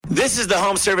This is the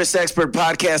Home Service Expert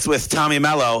Podcast with Tommy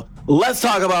Mello. Let's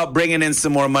talk about bringing in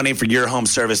some more money for your home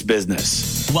service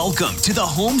business. Welcome to the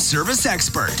Home Service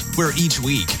Expert, where each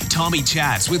week, Tommy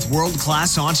chats with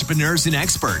world-class entrepreneurs and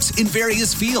experts in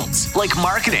various fields like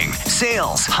marketing,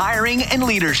 sales, hiring, and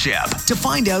leadership to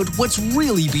find out what's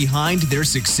really behind their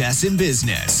success in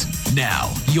business.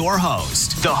 Now, your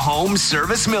host, the Home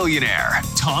Service Millionaire,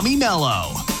 Tommy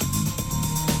Mello.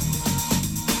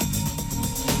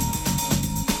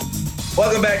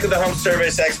 Welcome back to the Home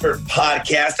Service Expert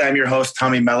Podcast. I'm your host,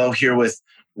 Tommy Mello, here with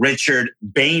Richard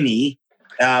Behney.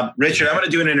 Richard, I'm going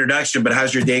to do an introduction, but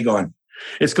how's your day going?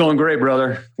 It's going great,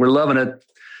 brother. We're loving it.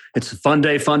 It's a fun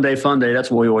day, fun day, fun day.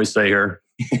 That's what we always say here.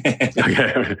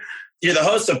 Okay. You're the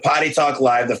host of Potty Talk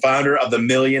Live, the founder of the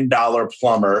Million Dollar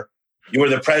Plumber. You were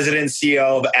the president and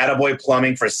CEO of AttaBoy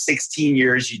Plumbing for 16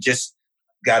 years. You just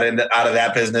got out of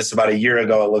that business about a year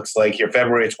ago, it looks like, here,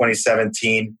 February of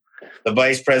 2017. The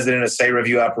vice president of site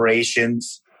review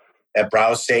operations at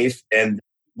BrowSafe. And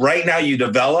right now you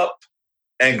develop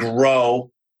and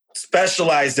grow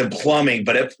specialized in plumbing,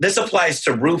 but this applies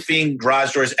to roofing,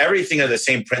 garage doors, everything are the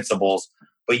same principles.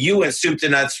 But you went soup to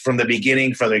nuts from the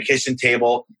beginning, from the kitchen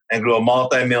table, and grew a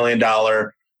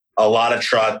multi-million-dollar, a lot of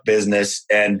truck business.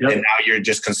 And now you're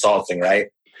just consulting, right?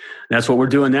 That's what we're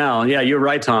doing now. Yeah, you're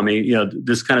right, Tommy. You know,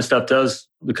 this kind of stuff does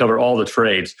cover all the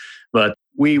trades, but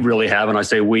we really have, and I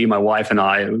say we, my wife and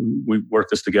I, we work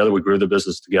this together. We grew the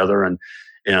business together,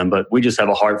 but we just have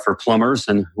a heart for plumbers,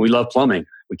 and we love plumbing.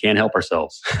 We can't help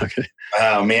ourselves. Okay.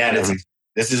 Oh man,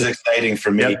 this is exciting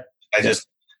for me. Yep. I just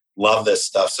love this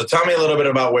stuff. So tell me a little bit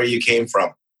about where you came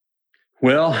from.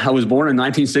 Well, I was born in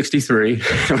 1963.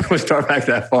 We'll start back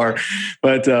that far,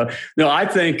 but no, I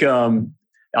think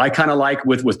I kind of like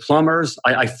with plumbers.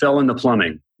 I fell into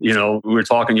plumbing. You know, we were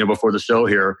talking before the show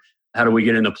here. How do we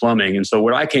get into plumbing? And so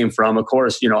where I came from, of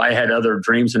course, I had other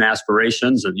dreams and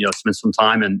aspirations and, spent some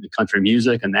time in country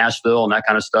music and Nashville and that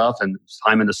kind of stuff and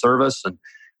time in the service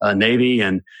and Navy.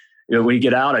 And, when you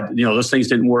get out, those things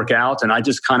didn't work out. And I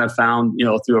just kind of found,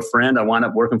 through a friend, I wound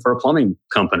up working for a plumbing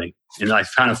company. And I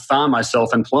kind of found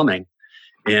myself in plumbing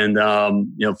and,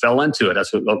 fell into it.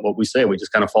 That's what we say. We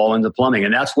just kind of fall into plumbing.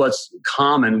 And that's what's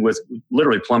common with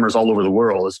literally plumbers all over the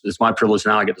world. It's my privilege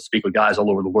now. I get to speak with guys all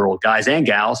over the world, guys and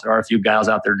gals. There are a few gals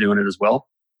out there doing it as well.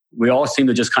 We all seem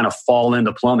to just kind of fall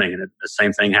into plumbing. And the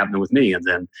same thing happened with me. And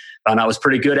then found I was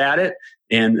pretty good at it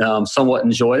and somewhat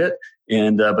enjoyed it,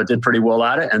 and but did pretty well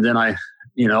at it. And then I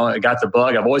got the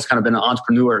bug. I've always kind of been an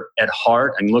entrepreneur at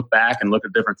heart and look back and look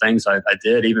at different things I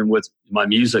did, even with my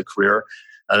music career.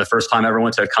 The first time I ever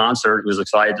went to a concert, was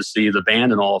excited to see the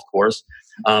band and all, of course.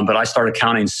 But I started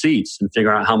counting seats and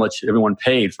figuring out how much everyone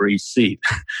paid for each seat.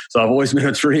 So I've always been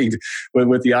intrigued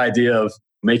with the idea of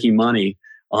making money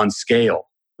on scale.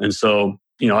 And so,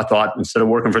 I thought instead of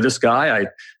working for this guy,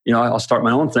 I'll start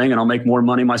my own thing and I'll make more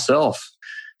money myself.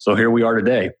 So here we are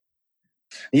today.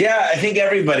 Yeah, I think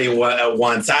everybody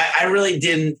wants. I really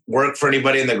didn't work for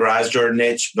anybody in the garage door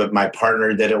niche, but my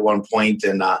partner did at one point,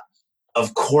 and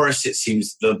of course, it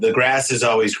seems the grass is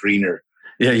always greener.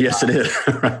 Yeah, yes, it is.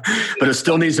 But it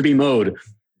still needs to be mowed.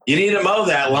 You need to mow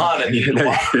that lawn and you can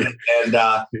water it. And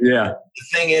the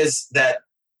thing is that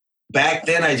back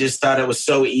then, I just thought it was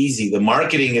so easy. The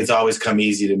marketing has always come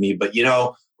easy to me. But,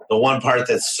 the one part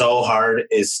that's so hard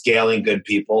is scaling good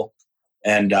people.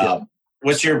 And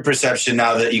what's your perception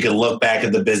now that you can look back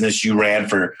at the business you ran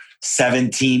for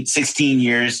 16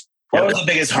 years? What was the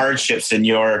biggest hardships in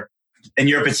your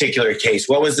particular case?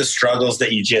 What was the struggles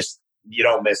that you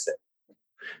don't miss it?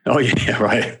 Oh yeah,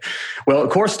 right. Well, of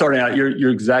course, starting out,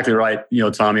 you're exactly right.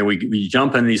 Tommy, we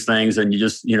jump in these things and you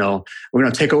just, we're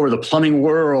going to take over the plumbing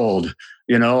world,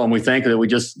 and we think that we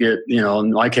just get,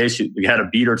 in my case, we had a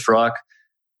beater truck,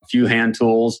 a few hand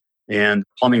tools and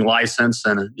plumbing license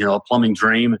and, a plumbing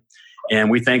dream. And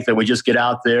we think that we just get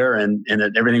out there and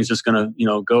that everything's just going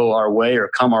to, go our way or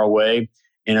come our way.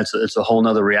 And it's a whole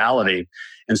nother reality.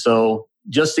 And so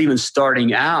just even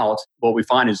starting out, what we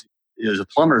find is as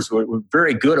plumbers, we're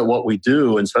very good at what we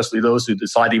do, and especially those who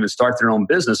decide to even start their own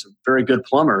business, are very good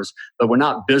plumbers, but we're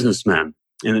not businessmen.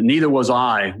 And neither was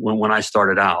I when I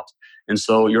started out. And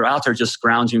so you're out there just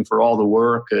scrounging for all the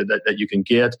work that you can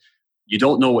get. You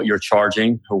don't know what you're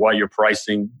charging or why you're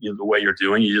pricing the way you're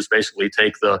doing. You just basically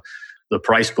take the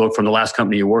price book from the last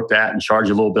company you worked at and charge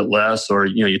a little bit less, or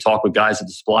you talk with guys at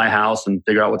the supply house and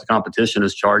figure out what the competition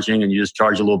is charging and you just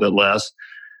charge a little bit less.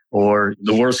 Or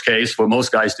the worst case, what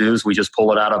most guys do is we just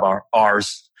pull it out of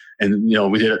ours and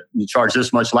we charged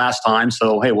this much last time,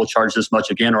 so hey, we'll charge this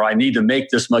much again, or I need to make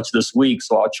this much this week,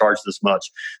 so I'll charge this much.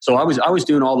 So I was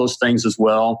doing all those things as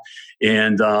well,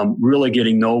 and really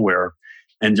getting nowhere.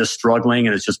 and just struggling.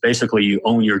 And it's just basically you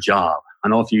own your job. I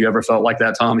don't know if you ever felt like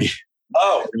that, Tommy.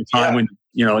 Oh, the time when,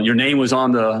 your name was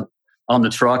on the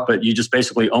truck, but you just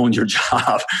basically owned your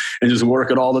job and just work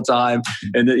it all the time.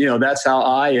 And, that's how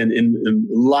I and a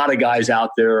lot of guys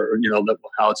out there,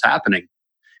 how it's happening.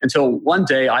 Until one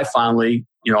day I finally,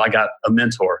 I got a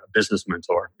mentor, a business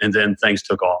mentor, and then things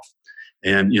took off.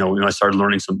 And, I started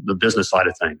learning the business side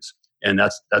of things. And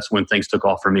that's when things took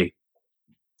off for me.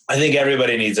 I think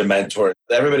everybody needs a mentor.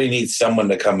 Everybody needs someone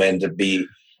to come in to be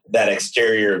that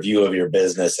exterior view of your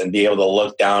business and be able to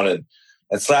look down and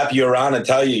slap you around and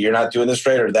tell you you're not doing this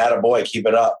right, or that, a boy, keep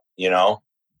it up.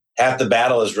 Half the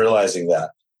battle is realizing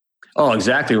that. Oh,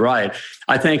 exactly right.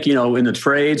 I think, in the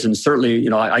trades, and certainly,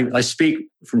 I speak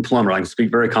from plumber. I can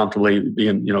speak very comfortably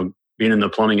being in the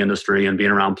plumbing industry and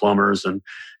being around plumbers and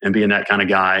being that kind of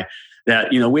guy that,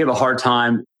 we have a hard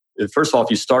time. First of all, if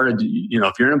you started,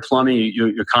 if you're in plumbing,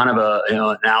 you're kind of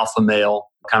an alpha male,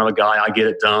 kind of a guy. I get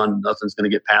it done. Nothing's going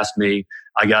to get past me.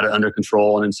 I got it under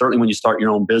control. And then certainly when you start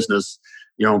your own business,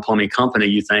 your own plumbing company,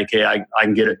 you think, hey, I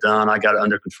can get it done. I got it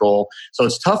under control. So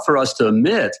it's tough for us to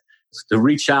admit, to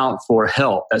reach out for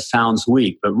help. That sounds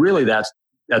weak, but really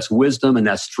that's wisdom and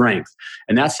that's strength.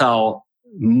 And that's how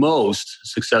most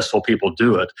successful people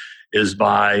do it, is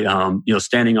by,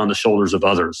 standing on the shoulders of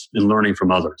others and learning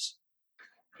from others.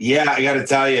 Yeah, I got to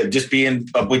tell you, just being,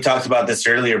 we talked about this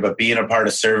earlier, but being a part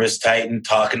of Service Titan,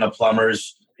 talking to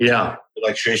plumbers,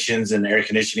 electricians and air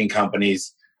conditioning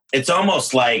companies, it's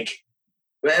almost like,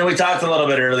 and we talked a little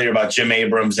bit earlier about Jim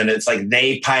Abrams, and it's like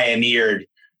they pioneered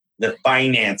the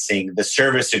financing, the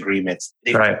service agreements.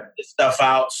 They put this stuff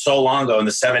out so long ago in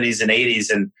the 70s and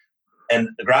 80s, and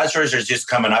the garage doors are just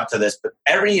coming up to this, but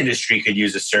every industry could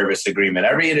use a service agreement.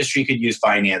 Every industry could use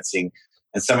financing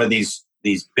and some of these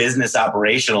business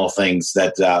operational things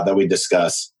that we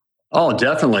discuss. Oh,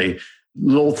 definitely.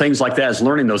 Little things like that is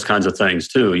learning those kinds of things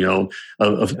too,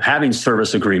 of having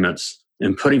service agreements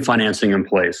and putting financing in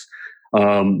place.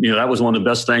 That was one of the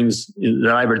best things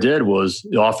that I ever did, was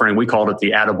offering, we called it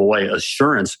the AttaBoy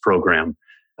Assurance Program.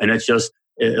 And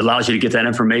it allows you to get that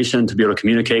information to be able to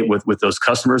communicate with those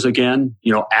customers again,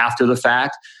 after the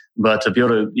fact, but to be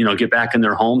able to, get back in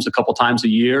their homes a couple times a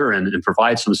year and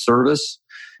provide some service,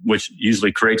 which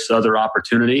usually creates other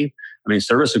opportunity. I mean,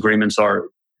 service agreements are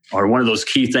one of those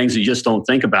key things that you just don't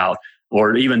think about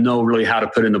or even know really how to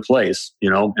put into place,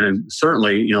 and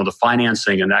certainly, the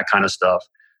financing and that kind of stuff.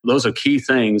 Those are key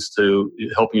things to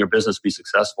helping your business be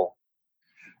successful.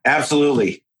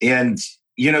 Absolutely. And,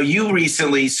 you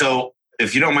recently, so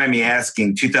if you don't mind me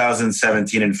asking,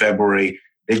 2017 in February,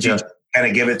 did you kind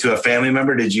of give it to a family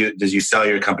member? Did you sell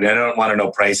your company? I don't want to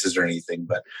know prices or anything,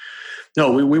 but.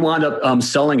 No, we wound up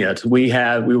selling it. We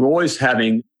were always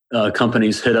having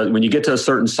companies hit when you get to a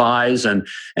certain size and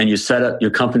you set up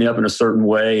your company up in a certain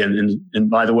way. And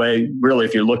by the way, really,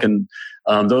 if you're looking,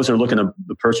 those are looking to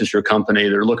purchase your company,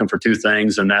 they're looking for two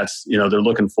things, and that's they're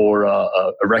looking for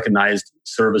a recognized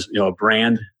service, a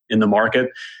brand in the market,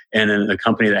 and then a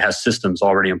company that has systems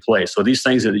already in place. So these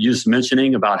things that you're just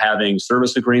mentioning about having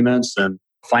service agreements and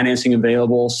financing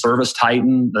available, Service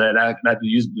Titan, that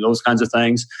use those kinds of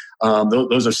things.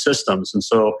 Those are systems, and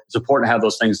so it's important to have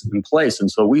those things in place. And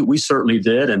so we certainly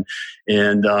did,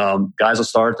 and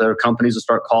guys their companies will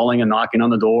start calling and knocking on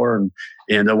the door, and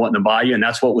they're wanting to buy you, and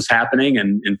that's what was happening.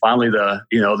 And finally,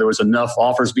 there was enough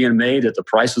offers being made that the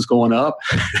price was going up,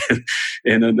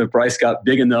 and then the price got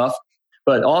big enough.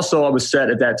 But also, I was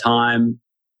set at that time.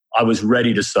 I was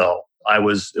ready to sell. It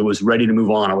was ready to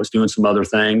move on. I was doing some other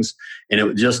things, and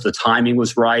the timing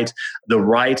was right.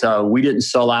 We didn't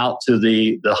sell out to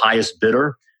the highest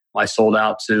bidder. I sold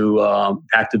out to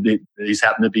these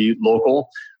happened to be local,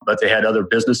 but they had other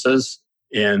businesses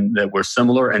and that were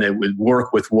similar, and it would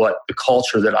work with the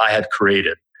culture that I had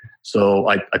created. So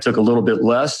I took a little bit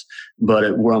less, but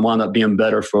it wound up being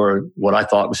better for what I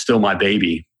thought was still my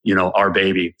baby, our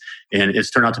baby, and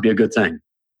it's turned out to be a good thing.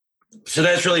 So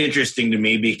that's really interesting to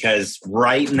me, because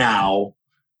right now,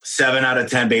 7 out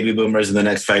of 10 baby boomers in the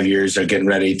next 5 years are getting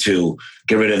ready to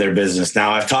get rid of their business.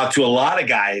 Now, I've talked to a lot of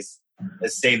guys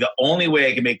that say the only way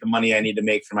I can make the money I need to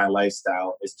make for my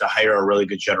lifestyle is to hire a really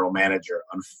good general manager.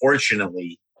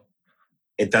 Unfortunately,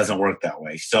 it doesn't work that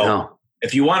way. So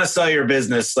if you want to sell your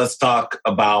business, let's talk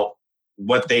about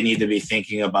what they need to be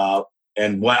thinking about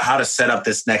and how to set up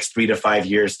this next 3 to 5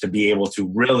 years to be able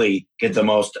to really get the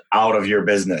most out of your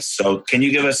business. So can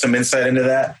you give us some insight into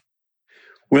that?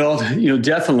 Well,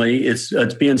 definitely it's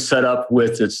being set up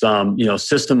with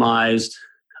systemized,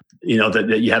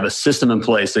 that you have a system in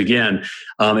place. Again,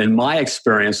 in my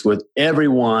experience with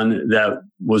everyone that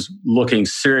was looking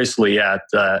seriously at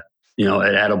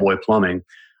AttaBoy Plumbing,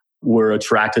 were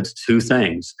attracted to two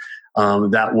things.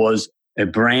 That was a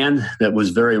brand that was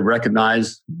very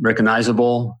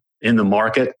recognizable in the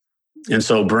market. And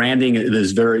so branding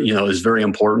is very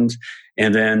important.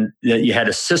 And then you had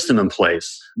a system in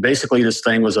place. Basically, this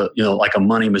thing was like a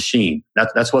money machine.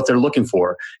 That's what they're looking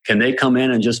for. Can they come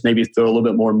in and just maybe throw a little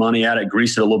bit more money at it,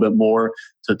 grease it a little bit more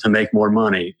to make more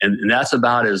money? And that's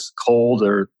about as cold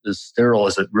or as sterile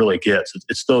as it really gets.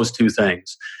 It's those two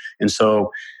things. And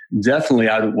so definitely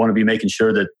I want to be making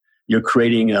sure that you're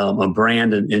creating a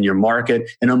brand in your market,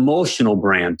 an emotional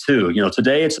brand too.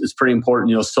 Today it's pretty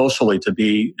important, socially to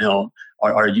be,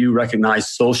 are you recognized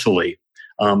socially?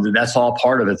 That's all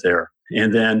part of it there.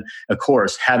 And then, of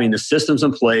course, having the systems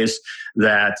in place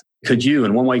that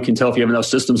and one way you can tell if you have enough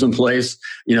systems in place,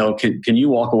 can you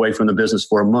walk away from the business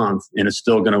for a month and it's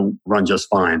still going to run just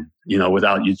fine,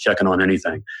 without you checking on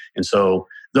anything. And so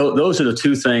those are the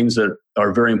two things that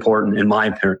are very important in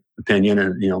my opinion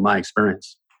and, my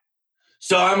experience.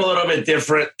 So I'm a little bit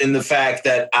different in the fact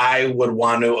that I would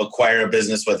want to acquire a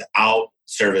business without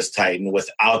Service Titan,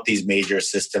 without these major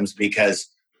systems, because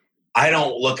I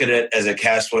don't look at it as a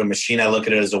cash flow machine. I look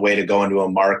at it as a way to go into a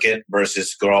market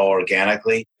versus grow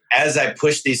organically. As I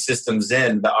push these systems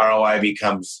in, the ROI I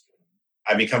become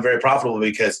very profitable,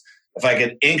 because if I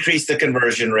could increase the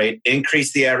conversion rate,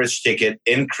 increase the average ticket,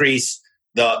 increase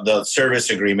the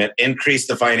service agreement, increase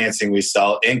the financing we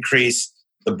sell, increase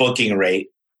the booking rate,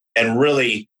 and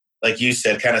really, like you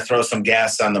said, kind of throw some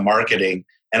gas on the marketing,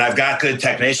 and I've got good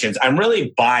technicians, I'm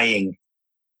really buying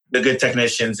the good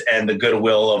technicians and the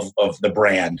goodwill of the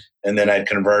brand, and then I'd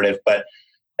convert it. But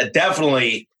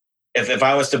definitely, if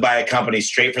I was to buy a company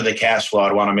straight for the cash flow,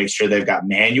 I'd want to make sure they've got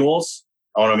manuals.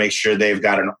 I want to make sure they've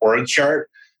got an org chart,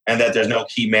 and that there's no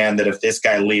key man that if this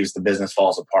guy leaves, the business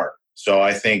falls apart. So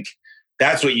I think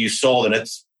that's what you sold, and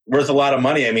it's worth a lot of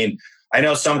money. I mean, I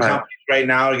know some companies right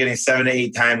now are getting 7 to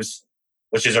 8 times,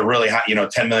 which is a really high,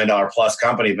 $10 million plus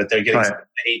company, but they're getting 7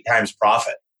 to 8 times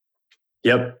profit.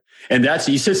 Yep. And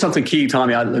you said something key,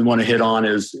 Tommy, I want to hit on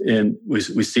and we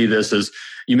see this as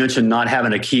you mentioned, not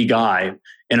having a key guy.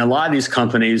 And a lot of these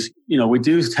companies, we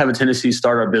do have a tendency to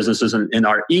start our businesses and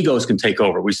our egos can take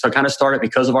over. We kind of start it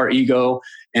because of our ego,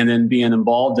 and then being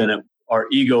involved in it, our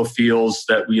ego feels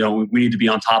that, we need to be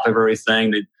on top of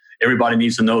everything, that everybody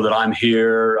needs to know that I'm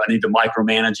here. I need to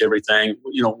micromanage everything,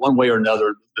 one way or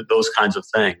another, those kinds of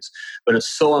things. But it's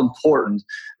so important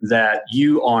that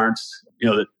you aren't,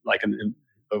 like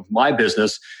of my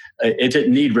business, it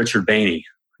didn't need Richard Behney.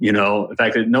 In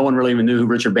fact, no one really even knew who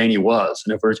Richard Behney was.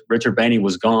 And if Richard Behney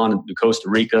was gone to Costa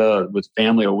Rica with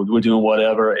family or we're doing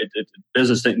whatever,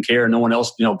 business didn't care. No one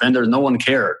else, vendors, no one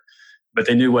cared. But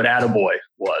they knew what AttaBoy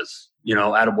was,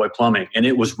 AttaBoy Plumbing, and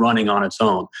it was running on its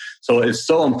own. So it's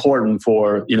so important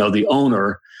for, the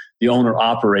owner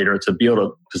operator to be able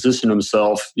to position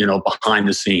himself, behind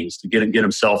the scenes, to get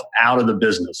himself out of the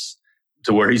business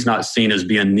to where he's not seen as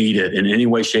being needed in any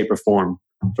way, shape, or form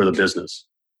for the business.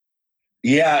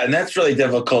 Yeah, and that's really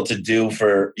difficult to do.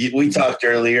 We talked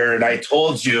earlier, and I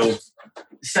told you, it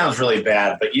sounds really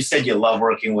bad, but you said you love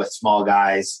working with small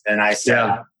guys, and I said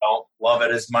I don't love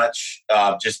it as much,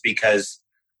 just because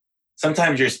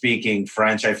sometimes you're speaking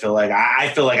French. I feel like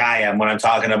I am when I'm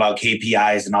talking about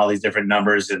KPIs and all these different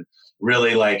numbers and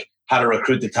really like how to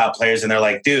recruit the top players, and they're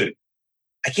like, dude,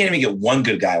 I can't even get one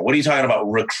good guy. What are you talking about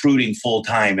recruiting full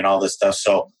time and all this stuff?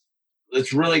 So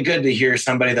it's really good to hear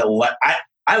somebody that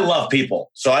I love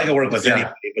people, so I can work with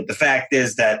anybody. But the fact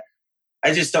is that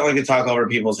I just don't like to talk over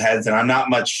people's heads, and I'm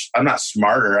not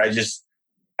smarter. I just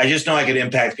know I could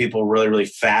impact people really, really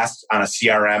fast on a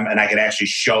CRM, and I can actually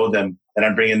show them that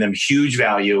I'm bringing them huge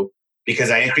value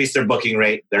because I increase their booking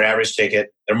rate, their average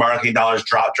ticket, their marketing dollars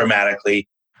drop dramatically.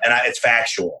 And it's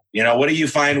factual. What do you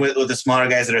find with the smaller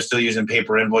guys that are still using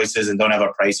paper invoices and don't have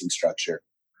a pricing structure?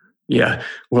 Yeah.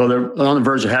 Well, they're on the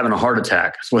verge of having a heart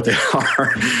attack. That's what they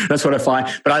are. That's what I find.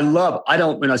 But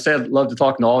when I say I love to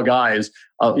talk to all guys,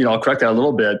 I'll correct that a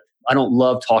little bit. I don't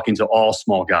love talking to all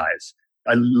small guys.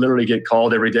 I literally get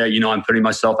called every day. I'm putting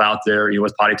myself out there,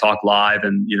 with Potty Talk Live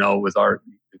and, with our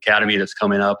academy that's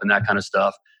coming up and that kind of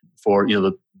stuff for,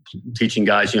 the teaching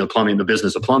guys, plumbing, the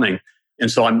business of plumbing. And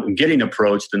so I'm getting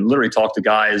approached and literally talk to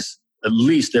guys at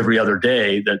least every other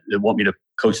day that want me to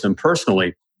coach them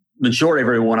personally. Majority of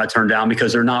everyone I turn down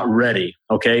because they're not ready.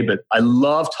 Okay. But I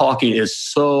love talking. It's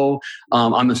so,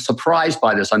 I'm surprised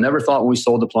by this. I never thought when we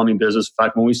sold the plumbing business, in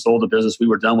fact, when we sold the business, we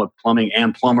were done with plumbing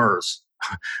and plumbers.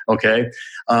 Okay.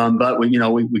 But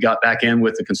we got back in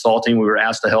with the consulting. We were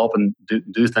asked to help and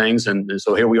do things. And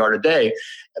so here we are today.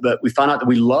 But we found out that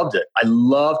we loved it. I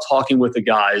love talking with the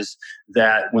guys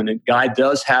that when a guy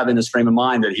does have in his frame of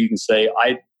mind that he can say,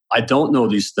 I don't know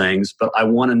these things, but I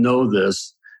want to know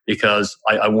this because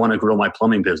I want to grow my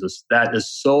plumbing business. That is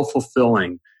so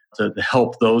fulfilling to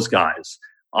help those guys.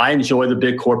 I enjoy the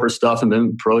big corporate stuff and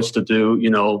been approached to do,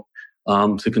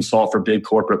 to consult for big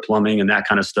corporate plumbing and that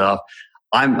kind of stuff.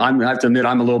 I have to admit,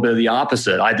 I'm a little bit of the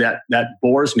opposite. That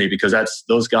bores me because that's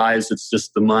those guys. It's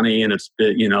just the money, and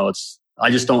I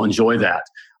just don't enjoy that.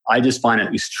 I just find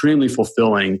it extremely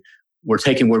fulfilling. We're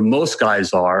taking where most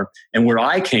guys are and where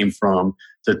I came from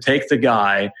to take the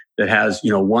guy that has,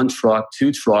 one truck,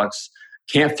 two trucks,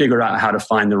 can't figure out how to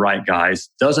find the right guys,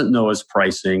 doesn't know his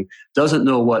pricing, doesn't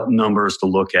know what numbers to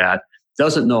look at,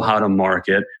 doesn't know how to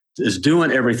market, is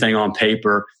doing everything on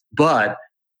paper, but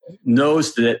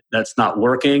knows that that's not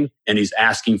working and he's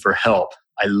asking for help.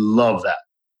 I love that.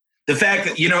 The fact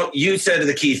that, you said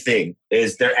the key thing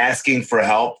is they're asking for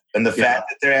help, and the fact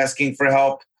that they're asking for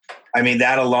help, I mean,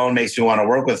 that alone makes me want to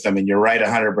work with them. And you're right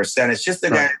 100%. It's just the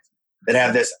guys that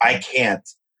have this I can't,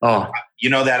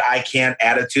 that I can't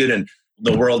attitude, and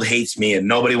the world hates me and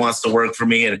nobody wants to work for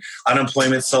me, and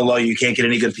unemployment's so low you can't get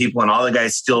any good people and all the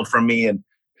guys steal from me.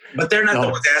 But they're not the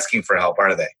ones asking for help,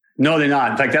 are they? No, they're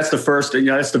not. In fact, that's the first,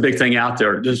 that's the big thing out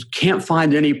there. Just can't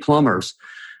find any plumbers.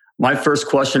 My first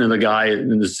question to the guy,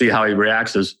 and to see how he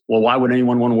reacts, is, well, why would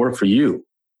anyone want to work for you?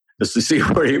 Just to see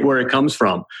where it comes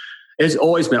from. It's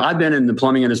always been, I've been in the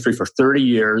plumbing industry for 30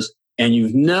 years, and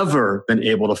you've never been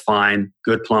able to find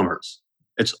good plumbers.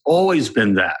 It's always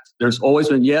been that. There's always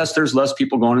been, yes, there's less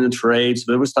people going into trades.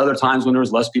 There was other times when there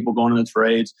was less people going into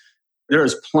trades. There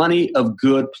is plenty of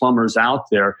good plumbers out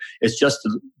there. It's just,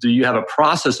 do you have a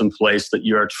process in place that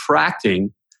you're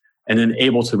attracting and then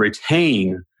able to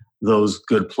retain those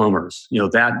good plumbers?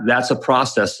 That's a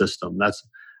process system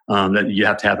that you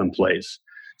have to have in place.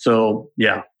 So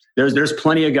yeah, there's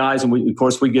plenty of guys, and of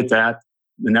course we get that,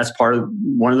 and that's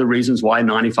one of the reasons why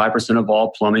 95% of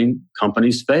all plumbing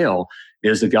companies fail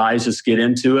is the guys just get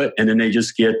into it and then they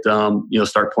just get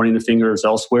start pointing the fingers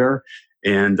elsewhere,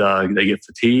 and they get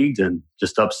fatigued and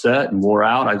just upset and wore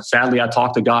out. Sadly, I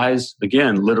talk to guys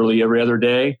again literally every other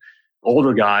day,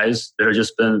 older guys that have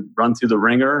just been run through the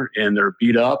ringer and they're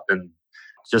beat up, and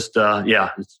just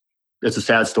it's a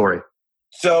sad story.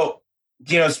 So,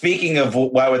 speaking of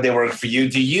why would they work for you,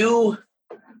 do you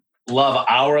love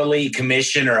hourly,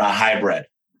 commission, or a hybrid?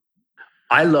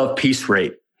 I love piece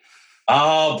rate.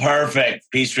 Oh,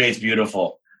 perfect. Piece rate's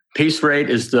beautiful. Piece rate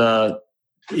is the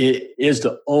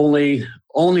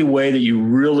only way that you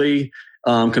really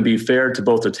can be fair to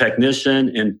both the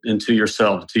technician and to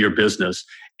yourself, to your business,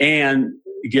 and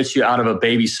it gets you out of a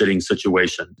babysitting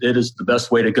situation. It is the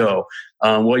best way to go.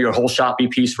 Will your whole shop be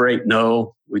piece rate?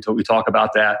 No, we talk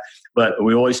about that, but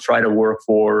we always try to work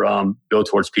for go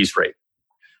towards piece rate.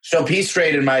 So piece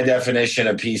rate, in my definition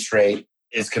of piece rate,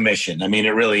 is commission. I mean,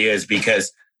 it really is,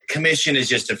 because commission is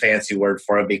just a fancy word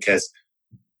for it, because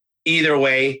either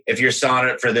way, if you're selling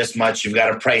it for this much, you've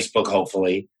got a price book,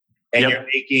 hopefully, and you're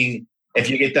making, if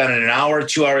you get done in an hour,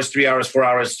 2 hours, 3 hours, 4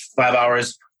 hours, 5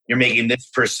 hours, you're making this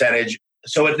percentage.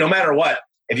 So no matter what,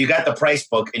 if you got the price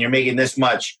book and you're making this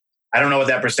much, I don't know what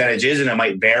that percentage is, and it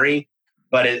might vary,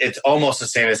 but it's almost the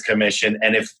same as commission.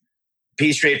 And if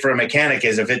piece rate for a mechanic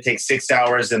is, if it takes 6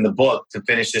 hours in the book to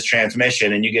finish this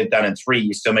transmission and you get done in 3,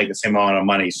 you still make the same amount of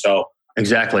money. So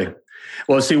exactly.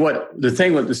 Well, see,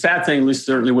 the sad thing, at least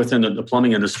certainly within the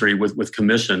plumbing industry with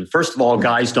commission, first of all,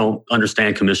 guys don't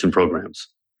understand commission programs.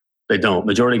 They don't.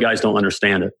 Majority of guys don't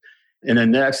understand it. And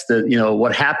then next,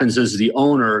 what happens is the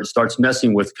owner starts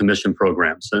messing with commission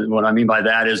programs. And what I mean by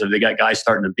that is, if they got guys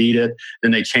starting to beat it,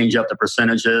 then they change up the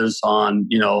percentages on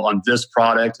this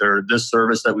product or this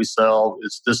service that we sell.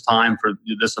 It's this time for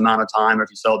this amount of time. Or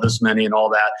if you sell this many and all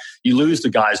that, you lose the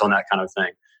guys on that kind of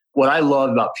thing. What I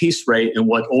love about piece rate, and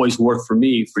what always worked for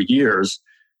me for years,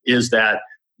 is that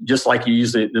just like you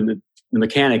use the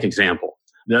mechanic example,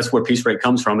 that's where piece rate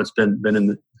comes from. It's been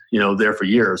in there for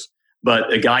years.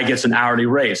 But a guy gets an hourly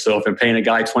rate. So if I'm paying a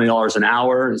guy $20 an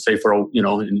hour, say for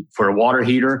a water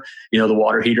heater, the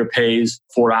water heater pays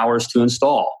 4 hours to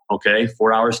install. Okay,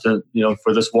 4 hours to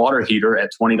for this water heater at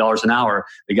 $20 an hour.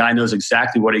 The guy knows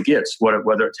exactly what he gets.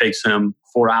 Whether it takes him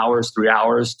 4 hours, 3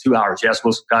 hours, 2 hours. You ask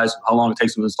most guys how long it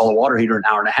takes them to install a water heater, an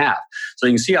hour and a half. So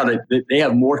you can see how they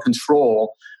have more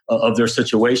control of their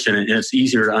situation, and it's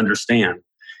easier to understand.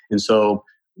 And so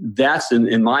that's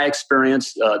in my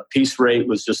experience, piece rate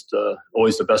was just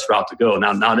always the best route to go.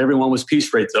 Now, not everyone was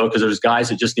piece rate though, because there's guys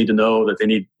that just need to know that they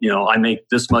need, I make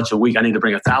this much a week. I need to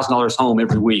bring $1,000 home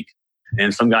every week.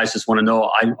 And some guys just want to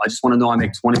know, I just want to know I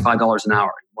make $25 an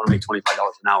hour. I want to make $25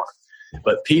 an hour.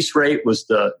 But piece rate was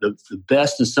the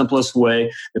best and simplest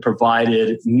way that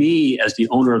provided me as the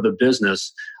owner of the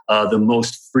business the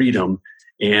most freedom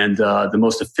and the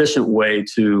most efficient way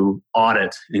to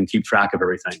audit and keep track of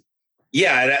everything.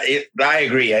 Yeah, I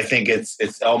agree. I think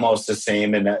it's almost the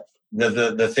same. And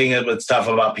the thing that's tough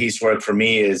about piecework for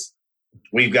me is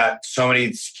we've got so many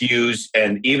SKUs,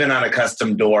 and even on a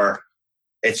custom door,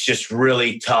 it's just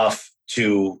really tough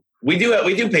to. We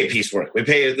do pay piecework. We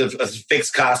pay a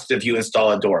fixed cost if you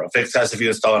install a door, a fixed cost if you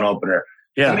install an opener.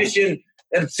 Yeah. Commission.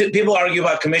 And people argue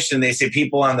about commission. They say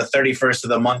people on the 31st of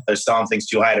the month are selling things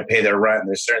too high to pay their rent. And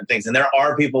there's certain things, and there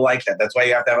are people like that. That's why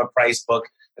you have to have a price book.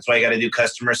 That's why you got to do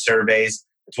customer surveys.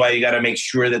 That's why you got to make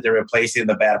sure that they're replacing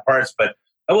the bad parts. But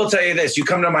I will tell you this: you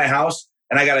come to my house,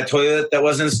 and I got a toilet that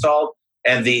was installed,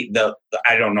 and the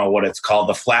I don't know what it's called.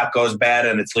 The flap goes bad,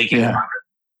 and it's leaking water.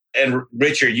 And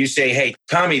Richard, you say, "Hey,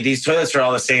 Tommy, these toilets are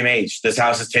all the same age. This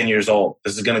house is 10 years old.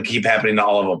 This is going to keep happening to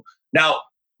all of them." Now,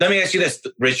 let me ask you this,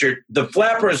 Richard. The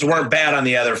flappers weren't bad on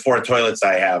the other 4 toilets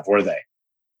I have, were they?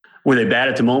 Were they bad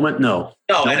at the moment? No.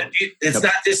 And it's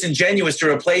not disingenuous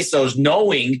to replace those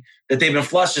knowing that they've been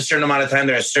flushed a certain amount of time.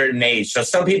 They're a certain age. So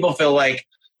some people feel like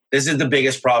this is the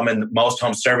biggest problem in most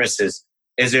home services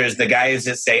is there's the guys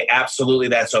that say, absolutely,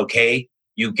 that's okay.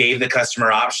 You gave the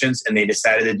customer options and they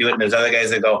decided to do it. And there's other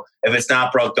guys that go, if it's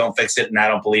not broke, don't fix it. And I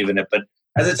don't believe in it. But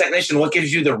as a technician, what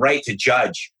gives you the right to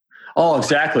judge? Oh,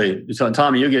 exactly. So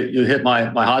Tommy, you hit my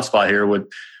hot spot here with,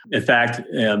 in fact,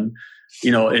 in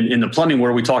the plumbing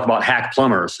where we talk about hack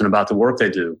plumbers and about the work they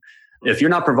do. If you're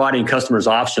not providing customers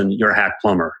option, you're a hack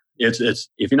plumber. It's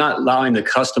if you're not allowing the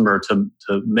customer to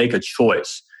make a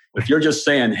choice. If you're just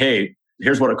saying, hey,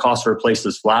 here's what it costs to replace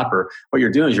this flapper, what you're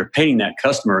doing is you're painting that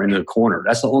customer into the corner.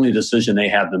 That's the only decision they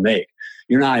have to make.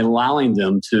 You're not allowing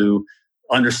them to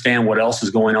understand what else is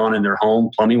going on in their home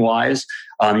plumbing wise.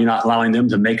 You're not allowing them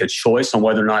to make a choice on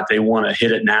whether or not they want to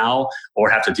hit it now or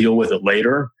have to deal with it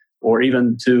later, or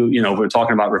even to, we're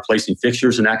talking about replacing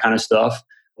fixtures and that kind of stuff,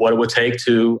 what it would take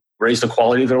to raise the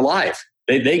quality of their life.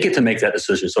 They get to make that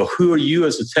decision. So who are you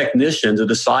as a technician to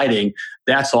deciding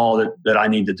that's all that I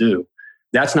need to do?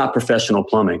 That's not professional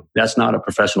plumbing. That's not a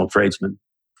professional tradesman.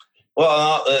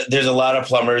 Well, there's a lot of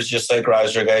plumbers, just like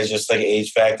Roger guys, just like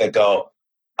HVAC, that go,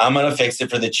 I'm going to fix it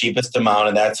for the cheapest amount,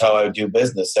 and that's how I do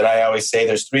business. And I always say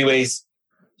there's 3 ways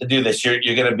to do this. You're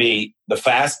going to be the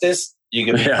fastest, you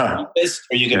can be the cheapest,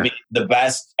 or you can be the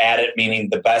best at it, meaning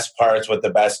the best parts with the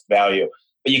best value.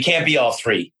 But you can't be all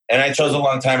 3. And I chose a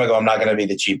long time ago, I'm not going to be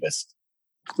the cheapest.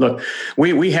 Look,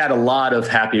 we had a lot of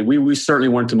happy. We certainly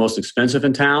weren't the most expensive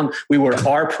in town. We were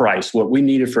our price, what we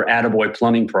needed for AttaBoy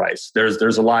plumbing price. There's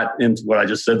a lot in what I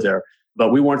just said there.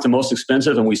 But we weren't the most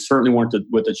expensive, and we certainly weren't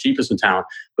the cheapest in town.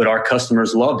 But our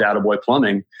customers loved AttaBoy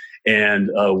Plumbing, and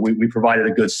we provided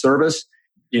a good service.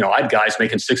 I had guys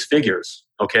making 6 figures,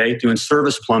 okay, doing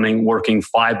service plumbing, working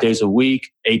 5 days a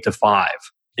week, 8 to 5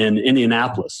 in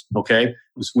Indianapolis, okay.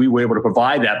 So we were able to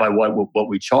provide that by what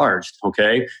we charged,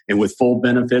 okay, and with full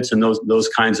benefits and those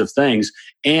kinds of things,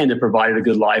 and it provided a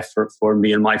good life for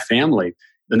me and my family.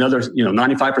 Another,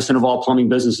 95% of all plumbing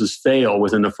businesses fail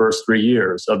within the first 3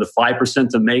 years. Of the 5%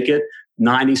 that make it,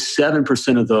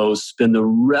 97% of those spend the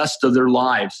rest of their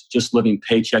lives just living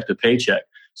paycheck to paycheck.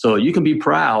 So you can be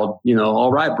proud,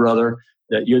 all right, brother,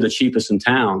 that you're the cheapest in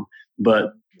town.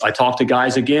 But I talk to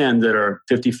guys again that are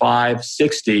 55,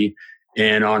 60,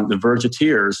 and on the verge of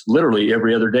tears, literally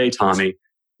every other day, Tommy,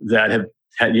 that have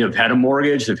had a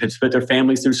mortgage, they've put their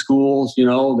families through schools,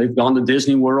 they've gone to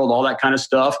Disney World, all that kind of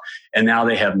stuff. And now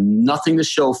they have nothing to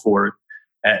show for it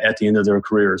at the end of their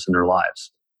careers and their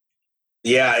lives.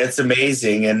 Yeah, it's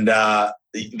amazing. And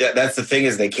that's the thing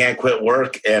is they can't quit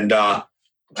work. And I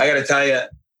got to tell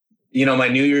you, my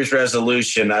New Year's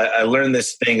resolution, I learned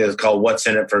this thing is called What's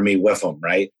in It for Me with them,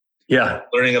 right? Yeah.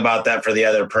 Learning about that for the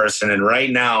other person. And right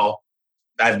now,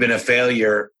 I've been a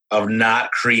failure of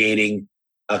not creating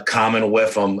a common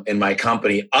WIFM in my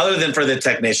company other than for the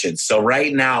technicians. So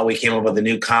right now we came up with a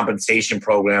new compensation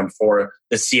program for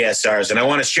the CSRs. And I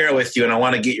want to share it with you and I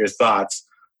want to get your thoughts.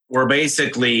 We're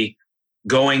basically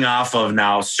going off of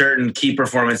now certain key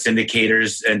performance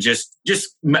indicators and just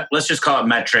let's just call it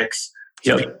metrics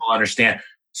so people understand.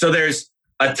 So there's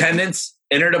attendance,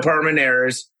 interdepartment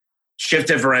errors, shift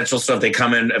differential. So if they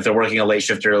come in, if they're working a late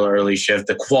shift or early shift,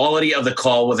 the quality of the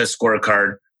call with a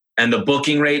scorecard, and the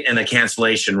booking rate and the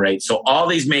cancellation rate. So all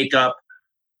these make up.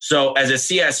 So as a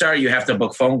CSR, you have to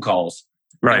book phone calls.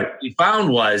 Right. What we found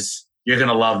was, you're going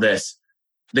to love this.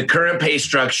 The current pay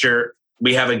structure,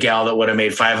 we have a gal that would have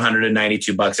made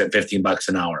 $592 at $15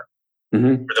 an hour for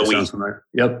the week.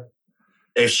 Yep.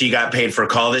 If she got paid for a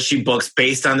call that she books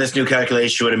based on this new calculation,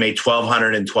 she would have made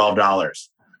 $1,212.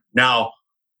 Now,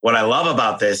 what I love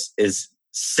about this is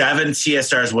 7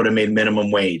 CSRs would have made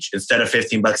minimum wage. Instead of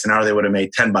 $15 an hour, they would have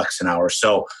made $10 an hour.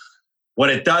 So what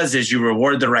it does is you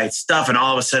reward the right stuff. And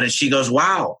all of a sudden she goes,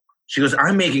 wow. She goes,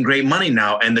 I'm making great money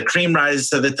now. And the cream rises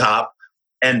to the top.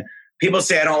 And people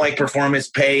say, I don't like performance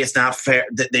pay. It's not fair.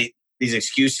 These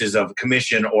excuses of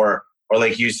commission or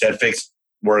like you said, fixed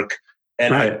work.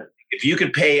 And right. If you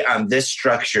could pay on this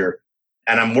structure,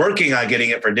 and I'm working on getting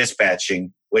it for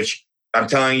dispatching, which I'm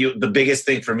telling you, the biggest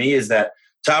thing for me is that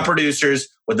top producers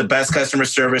with the best customer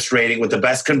service rating, with the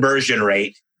best conversion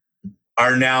rate,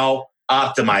 are now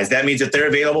optimized. That means if they're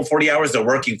available 40 hours, they're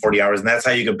working 40 hours. And that's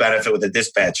how you can benefit with the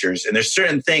dispatchers. And there's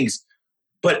certain things.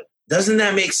 But doesn't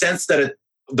that make sense that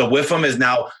the WIFM is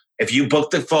now, if you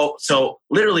book the phone, so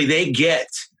literally they get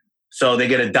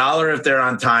 $1 if they're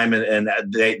on time and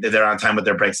they're on time with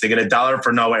their breaks. They get $1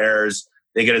 for no errors.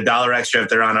 They get $1 extra if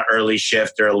they're on an early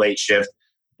shift or a late shift.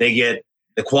 They get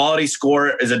the quality score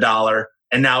is $1.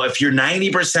 And now if you're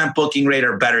 90% booking rate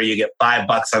or better, you get $5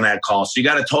 on that call. So you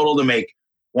got a total to make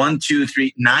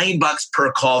 $9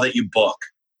 per call that you book.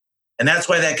 And that's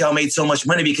why that gal made so much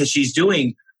money, because she's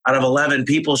doing, out of 11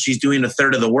 people, she's doing a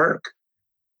third of the work.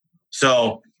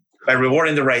 So by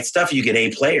rewarding the right stuff, you get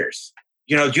A players.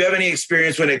 Do you have any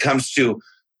experience when it comes to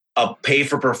a pay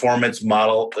for performance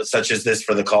model such as this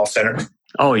for the call center?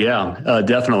 Oh yeah,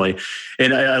 definitely.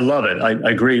 And I love it. I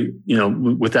agree,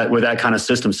 with that kind of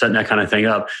system, setting that kind of thing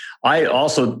up. I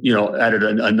also, added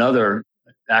another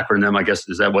acronym, I guess,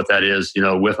 is that what that is,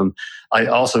 with them. I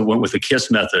also went with the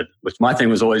KISS method, which my thing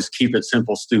was always keep it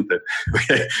simple, stupid.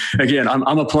 Again,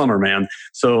 I'm a plumber, man.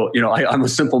 So, I'm a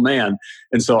simple man.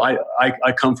 And so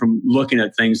I come from looking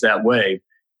at things that way.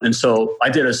 And so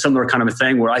I did a similar kind of a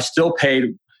thing where I still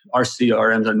paid our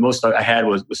CRMs, and most I had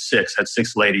was 6, had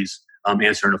 6 ladies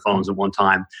answering the phones at one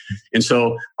time. And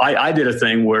so I did a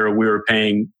thing where we were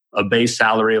paying a base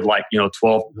salary of like,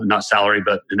 12, not salary,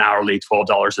 but an hourly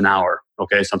 $12 an hour.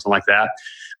 Okay. Something like that.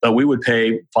 But we would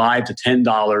pay $5 to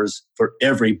 $10 for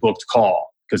every booked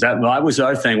call. Because that was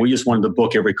our thing. We just wanted to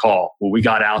book every call. Well, we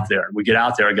got out there. We get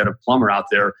out there. I got a plumber out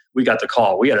there. We got the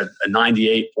call. We had a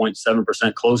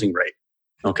 98.7% closing rate.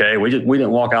 Okay. We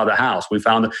didn't walk out of the house. We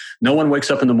found that no one wakes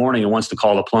up in the morning and wants to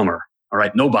call a plumber. All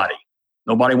right. Nobody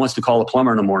wants to call a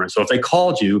plumber in the morning. So if they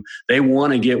called you, they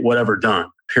want to get whatever done,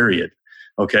 period.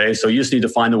 Okay. So you just need to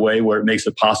find a way where it makes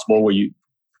it possible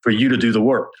for you to do the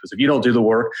work. Because if you don't do the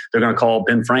work, they're going to call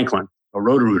Ben Franklin, a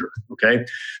Roto-Rooter. Okay.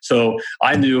 So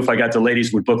I knew if I got the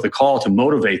ladies would book the call to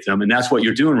motivate them. And that's what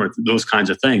you're doing with those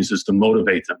kinds of things, is to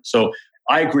motivate them. So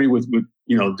I agree with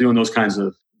doing those kinds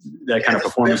of, that kind of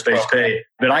performance-based pay.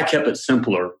 But I kept it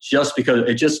simpler just because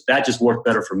that just worked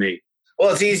better for me.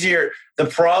 Well, it's easier. The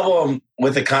problem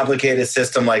with a complicated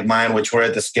system like mine, which we're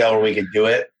at the scale where we could do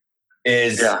it,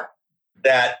 is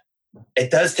that it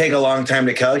does take a long time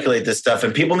to calculate this stuff,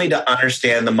 and people need to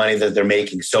understand the money that they're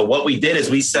making. So what we did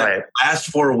is we spent the last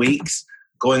 4 weeks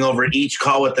going over each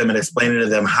call with them and explaining to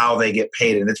them how they get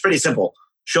paid. And it's pretty simple.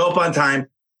 Show up on time.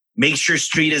 Make sure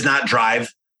street is not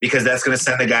drive, because that's going to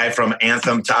send a guy from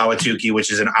Anthem to Ahwatukee,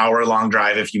 which is an hour-long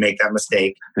drive if you make that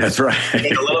mistake. That's right.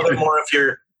 Take a little bit more if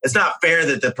you're... It's not fair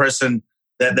that the person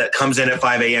that comes in at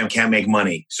 5 a.m. can't make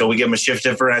money. So we give them a shift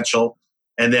differential,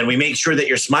 and then we make sure that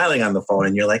you're smiling on the phone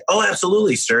and you're like, oh,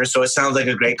 absolutely, sir. So it sounds like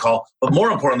a great call. But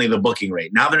more importantly, the booking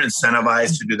rate. Now they're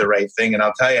incentivized to do the right thing. And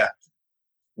I'll tell you,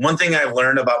 one thing I've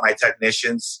learned about my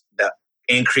technicians that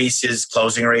increases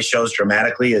closing ratios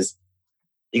dramatically is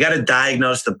you got to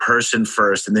diagnose the person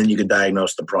first, and then you can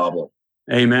diagnose the problem.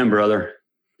 Amen, brother.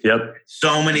 Yep.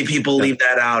 So many people leave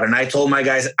that out. And I told my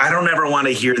guys, I don't ever want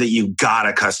to hear that you got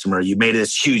a customer. You made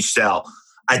this huge sell.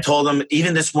 I told them,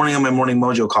 even this morning on my Morning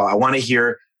Mojo call, I want to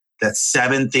hear that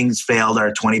 7 things failed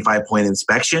our 25-point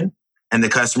inspection, and the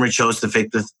customer chose to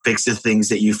fix the things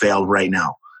that you failed right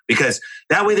now. Because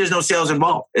that way there's no sales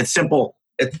involved. It's simple.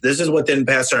 This is what didn't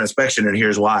pass our inspection, and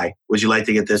here's why. Would you like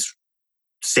to get this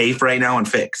safe right now and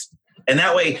fixed? And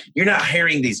that way you're not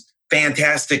hiring these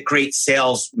fantastic, great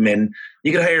salesmen.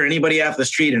 You could hire anybody off the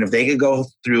street, and if they could go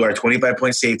through our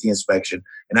 25-point safety inspection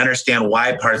and understand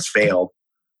why parts failed,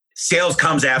 sales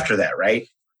comes after that, right?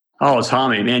 Oh,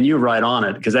 Tommy, man, you're right on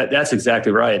it, because that's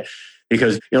exactly right.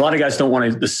 Because a lot of guys don't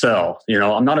want to sell.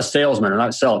 I'm not a salesman. I'm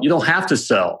not selling. You don't have to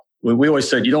sell. We always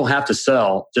said you don't have to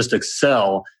sell, just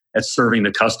excel at serving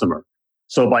the customer.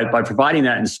 So by providing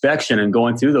that inspection and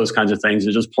going through those kinds of things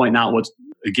and just pointing out what's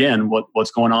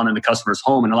going on in the customer's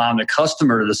home and allowing the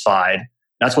customer to decide,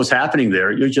 that's what's happening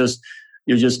there. You're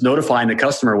just notifying the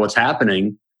customer what's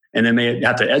happening, and they may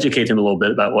have to educate them a little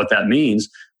bit about what that means,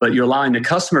 but you're allowing the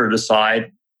customer to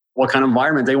decide what kind of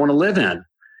environment they want to live in.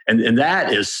 And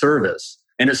that is service.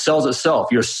 and it sells itself.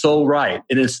 You're so right.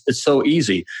 It's so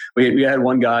easy. We had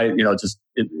one guy,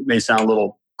 it may sound a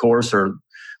little coarse or a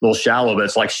little shallow, but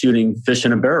it's like shooting fish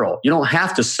in a barrel. You don't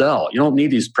have to sell. You don't need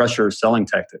these pressure selling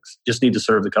tactics. You just need to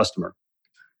serve the customer.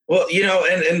 Well,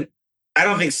 and I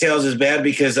don't think sales is bad,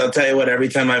 because I'll tell you what, every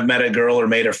time I've met a girl or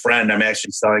made a friend, I'm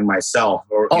actually selling myself.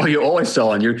 You're always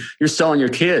selling. You're selling your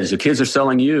kids. Your kids are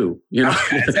selling you.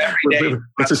 It's every day.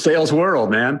 It's a sales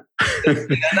world, man.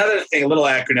 Another thing, a little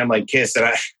acronym like KISS.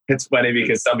 And it's funny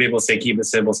because some people say keep it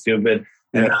simple, stupid.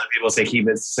 And other people say keep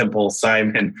it simple,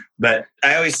 Simon. But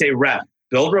I always say rep.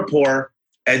 Build rapport,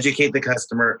 educate the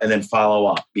customer, and then follow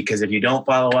up. Because if you don't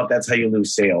follow up, that's how you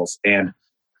lose sales. And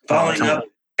following up,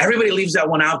 everybody leaves that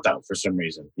one out, though, for some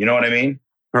reason. You know what I mean?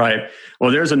 Right.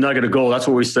 Well, there's a nugget of gold. That's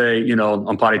what we say,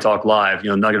 on Potty Talk Live,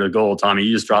 nugget of gold. Tommy,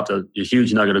 you just dropped a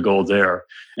huge nugget of gold there.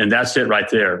 And that's it right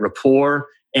there. Rapport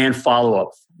and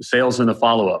follow-up. Sales and the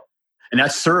follow-up. And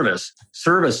that's service.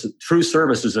 True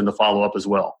service is in the follow-up as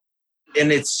well.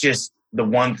 And it's just the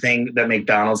one thing that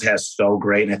McDonald's has so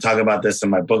great, and I talk about this in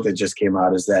my book that just came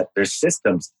out, is that there's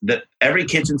systems. That every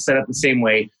kitchen's set up the same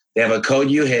way. They have a code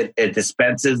you hit, it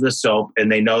dispenses the soap, and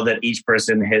they know that each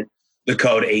person hit the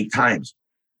code 8 times.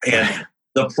 And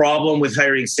the problem with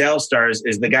hiring sales stars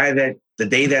is the day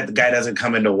that the guy doesn't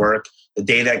come into work, the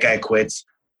day that guy quits,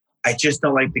 I just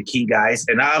don't like the key guys.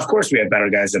 And of course we have better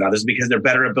guys than others because they're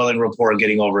better at building rapport and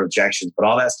getting over objections, but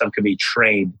all that stuff can be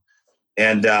trained.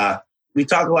 And we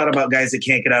talk a lot about guys that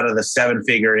can't get out of the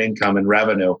 7-figure income and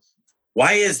revenue.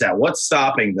 Why is that? What's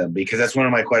stopping them? Because that's one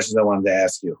of my questions I wanted to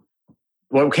ask you.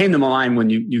 What came to mind when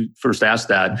you first asked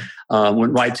that,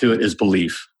 went right to it, is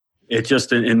belief. It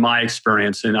just, in my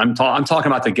experience, and I'm talking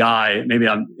about the guy. Maybe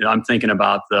I'm thinking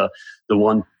about the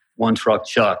one truck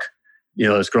Chuck,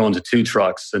 it's grown to 2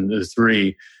 trucks and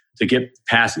 3 to get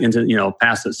past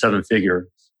that 7-figure.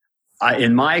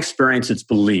 In my experience, it's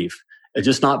belief. It's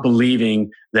just not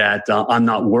believing that I'm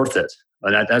not worth it.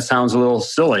 That sounds a little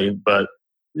silly, but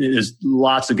there's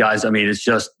lots of guys. I mean,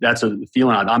 that's a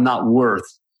feeling. I'm not worth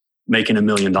making $1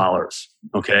 million.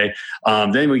 Okay.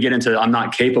 Then we get into, I'm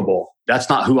not capable. That's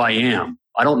not who I am.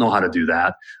 I don't know how to do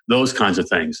that. Those kinds of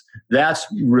things. That's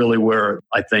really where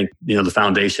I think, the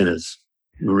foundation is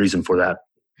the reason for that.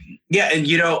 Yeah. And,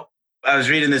 I was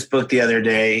reading this book the other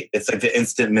day. It's like The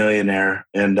Instant Millionaire.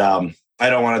 And I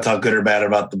don't want to talk good or bad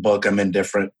about the book. I'm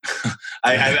indifferent.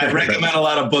 I recommend a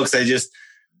lot of books.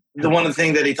 The one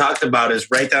thing that he talked about is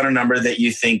write down a number that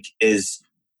you think is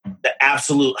the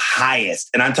absolute highest.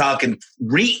 And I'm talking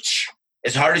reach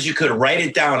as hard as you could. Write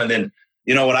it down. And then,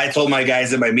 what I told my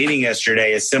guys at my meeting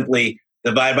yesterday is simply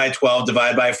divide by 12,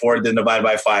 divide by 4, then divide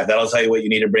by 5. That'll tell you what you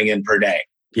need to bring in per day.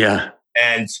 Yeah.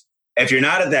 And if you're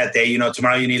not at that day,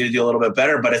 tomorrow you need to do a little bit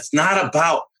better. But it's not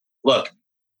about, look,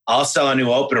 I'll sell a new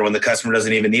opener when the customer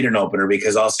doesn't even need an opener,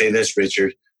 because I'll say this,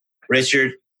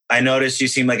 Richard, I noticed you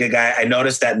seem like a guy. I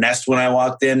noticed that Nest when I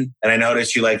walked in, and I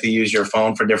noticed you like to use your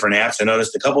phone for different apps. I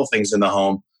noticed a couple things in the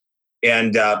home.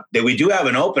 And that we do have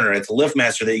an opener. It's a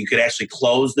LiftMaster that you could actually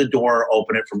close the door,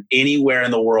 open it from anywhere in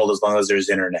the world as long as there's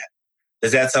internet.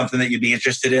 Is that something that you'd be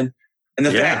interested in? And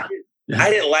the fact,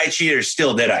 I didn't lie, cheater,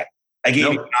 still, did I? I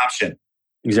gave you an option.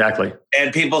 Exactly.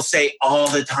 And people say all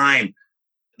the time,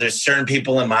 there's certain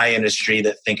people in my industry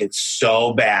that think it's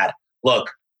so bad.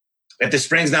 Look, if the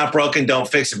spring's not broken, don't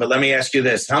fix it. But let me ask you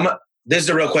this. This is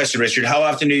a real question, Richard. How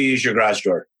often do you use your garage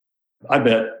door? I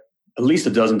bet at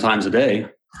least 12 times a day.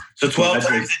 So 12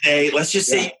 times a day. Let's just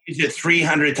say you use it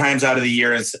 300 times out of the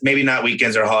year, and maybe not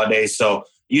weekends or holidays. So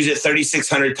use it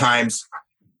 3,600 times.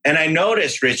 And I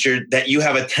noticed, Richard, that you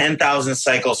have a 10,000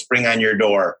 cycle spring on your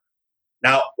door.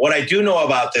 Now, what I do know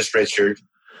about this, Richard,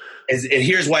 is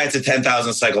here's why it's a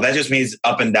 10,000 cycle. That just means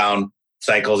up and down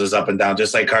cycles is up and down,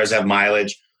 just like cars have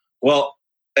mileage. Well,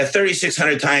 at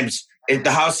 3,600 times, if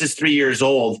the house is 3 years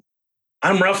old,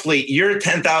 you're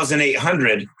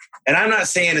 10,800. And I'm not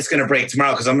saying it's going to break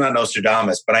tomorrow because I'm not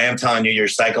Nostradamus, but I am telling you your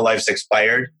cycle life's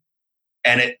expired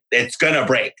and it's going to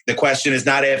break. The question is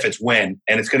not if, it's when,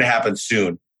 and it's going to happen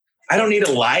soon. I don't need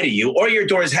to lie to you, or your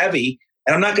door is heavy,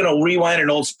 and I'm not going to rewind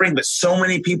an old spring, but so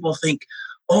many people think,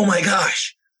 oh my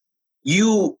gosh,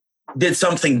 you did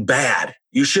something bad.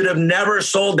 You should have never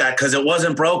sold that because it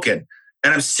wasn't broken.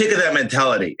 And I'm sick of that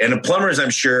mentality. And the plumbers, I'm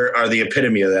sure, are the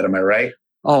epitome of that. Am I right?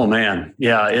 Oh man,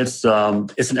 yeah, it's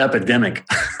an epidemic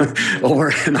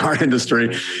over in our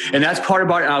industry, and that's part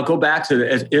about it. And I'll go back to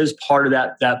it is part of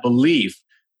that belief,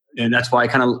 and that's why I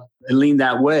kind of lean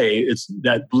that way. It's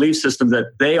that belief system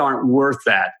that they aren't worth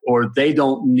that, or they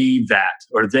don't need that,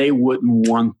 or they wouldn't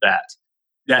want that.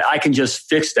 That I can just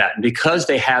fix that, and because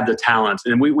they have the talent,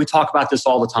 and we talk about this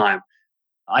all the time.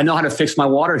 I know how to fix my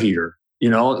water heater.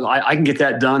 I can get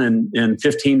that done in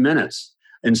 15 minutes.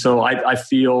 And so I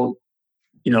feel,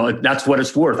 that's what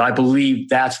it's worth. I believe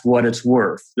that's what it's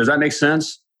worth. Does that make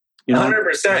sense?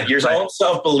 100%. Your own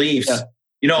self-beliefs.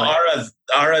 Yeah.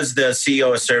 Ara's the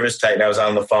CEO of Service Titan. I was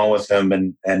on the phone with him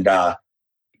and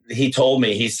he told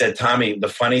me, he said, Tommy, the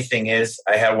funny thing is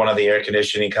I had one of the air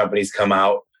conditioning companies come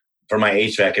out for my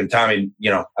HVAC. And Tommy,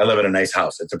 I live in a nice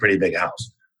house. It's a pretty big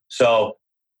house. So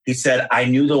he said, I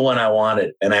knew the one I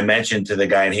wanted. And I mentioned to the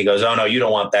guy and he goes, oh no, you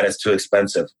don't want that. It's too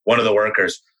expensive. One of the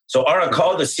workers. So Ara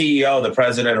called the CEO, the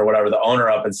president or whatever, the owner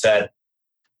up and said,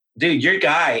 dude, your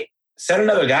guy, send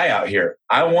another guy out here.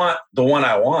 I want the one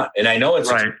I want. And I know it's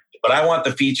right, but I want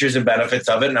the features and benefits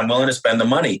of it. And I'm willing to spend the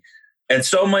money. And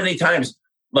so many times,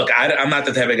 look, I'm not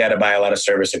the type of guy to buy a lot of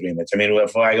service agreements. I mean,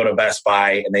 if I go to Best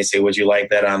Buy and they say, would you like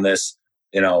that on this,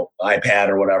 iPad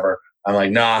or whatever? I'm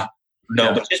like, no.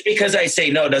 Yeah. But just because I say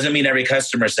no doesn't mean every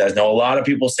customer says no. A lot of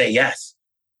people say yes.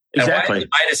 Exactly. And why is it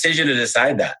my decision to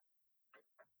decide that?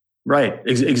 Right.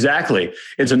 Exactly.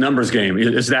 It's a numbers game.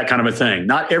 It's that kind of a thing.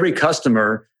 Not every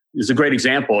customer is a great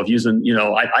example of using,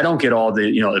 I don't get all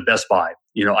the, at Best Buy,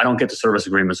 I don't get the service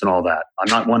agreements and all that. I'm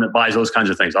not one that buys those kinds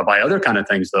of things. I buy other kind of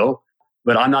things though,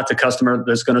 but I'm not the customer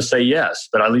that's going to say yes,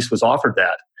 but at least was offered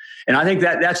that. And I think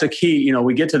that's a key,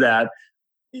 we get to that.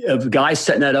 Of guys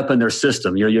setting that up in their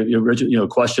system, your original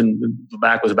question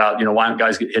back was about why aren't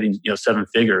guys hitting seven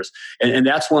figures, and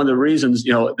that's one of the reasons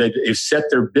they've set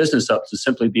their business up to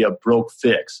simply be a broke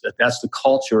fix. That's the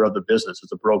culture of the business.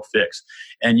 It's a broke fix,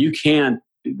 and you can't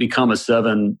become a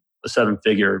seven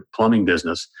figure plumbing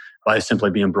business by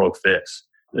simply being broke fix.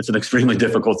 It's an extremely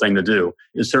difficult thing to do.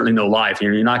 There's certainly no life,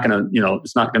 and you're not going to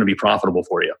it's not going to be profitable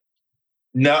for you.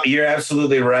 No, you're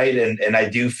absolutely right, and I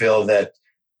do feel that.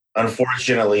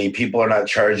 Unfortunately, people are not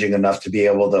charging enough to be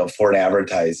able to afford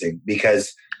advertising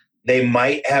because they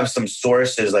might have some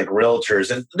sources like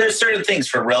realtors. And there's certain things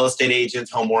for real estate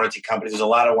agents, home warranty companies. There's a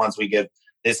lot of ones we give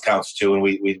discounts to and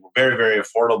we very, very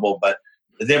affordable. But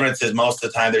the difference is most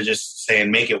of the time they're just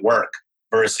saying make it work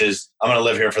versus I'm going to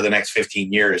live here for the next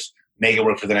 15 years. Make it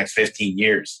work for the next 15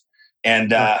 years.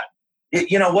 And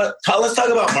you know what? Let's talk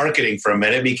about marketing for a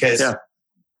minute because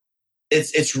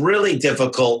it's really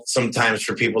difficult sometimes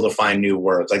for people to find new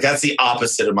work. Like that's the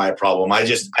opposite of my problem. I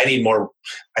need more.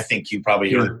 I think you probably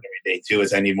hear it every day too.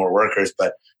 Is I need more workers,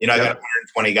 but I got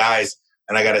 120 guys,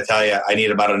 and I got to tell you, I need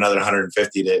about another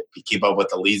 150 to keep up with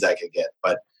the leads I could get.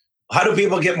 But how do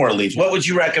people get more leads? What would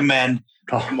you recommend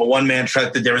from a one-man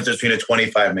truck? The difference between a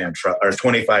 25-man truck or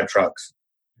 25 trucks?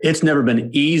 It's never been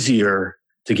easier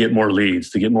to get more leads,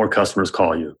 to get more customers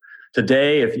call you.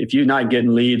 Today, if you're not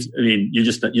getting leads, I mean, you're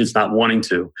just not wanting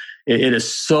to. It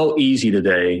is so easy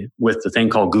today with the thing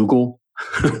called Google.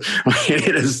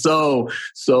 It is so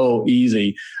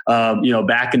easy.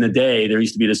 Back in the day, there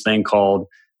used to be this thing called,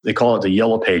 they call it the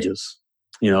yellow pages.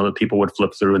 That people would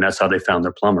flip through, and that's how they found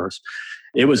their plumbers.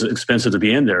 It was expensive to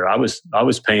be in there. I was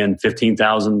paying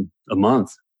 $15,000 a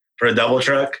month for a double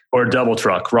truck. Or a double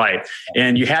truck, right?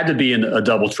 And you had to be in a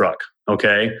double truck,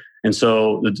 okay? And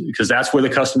so, because that's where the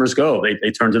customers go, they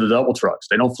turn to the double trucks.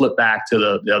 They don't flip back to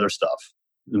the other stuff.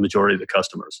 The majority of the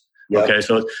customers. Yep. Okay,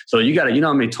 so you got to,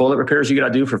 how many toilet repairs you got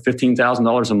to do for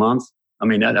 $15,000 a month? I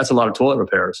mean, that's a lot of toilet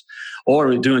repairs.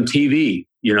 Or doing TV.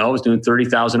 I was doing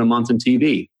 $30,000 a month in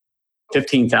TV,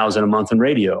 $15,000 a month in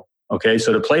radio. Okay,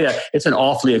 so to play that, it's an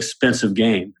awfully expensive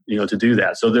game, to do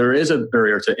that. So there is a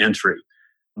barrier to entry.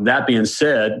 That being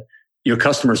said, your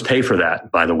customers pay for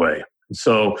that, by the way.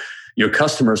 So your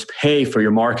customers pay for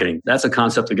your marketing. That's a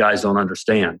concept that guys don't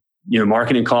understand.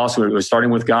 Marketing costs, we're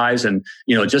starting with guys, and,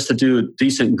 just to do a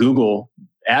decent Google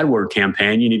AdWord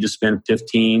campaign, you need to spend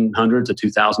 $1,500 to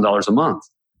 $2,000 a month.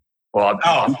 Well,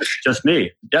 just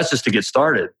me. That's just to get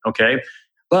started, okay?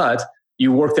 But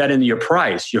you work that into your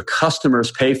price. Your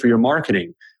customers pay for your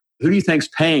marketing. Who do you think's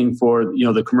paying for,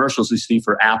 the commercials you see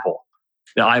for Apple,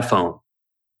 the iPhone?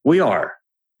 We are.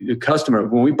 The customer,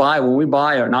 when we buy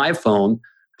an iPhone,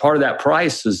 part of that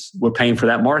price is we're paying for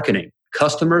that marketing.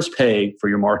 Customers pay for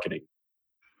your marketing.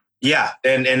 Yeah.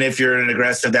 And if you're an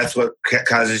aggressive, that's what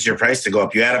causes your price to go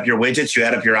up. You add up your widgets, you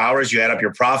add up your hours, you add up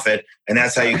your profit, and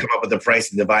that's how you come up with the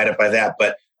price and divide it by that.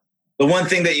 But the one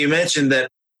thing that you mentioned that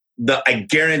I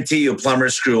guarantee you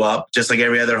plumbers screw up, just like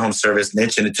every other home service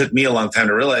niche, and it took me a long time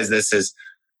to realize this, is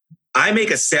I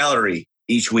make a salary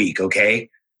each week, okay?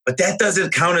 But that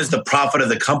doesn't count as the profit of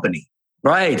the company.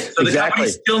 Right. So the company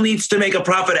still needs to make a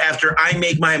profit after I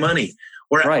make my money.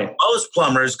 Where most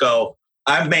plumbers go,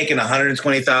 I'm making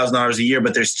 $120,000 a year,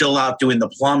 but they're still out doing the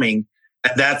plumbing,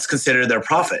 and that's considered their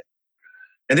profit.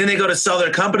 And then they go to sell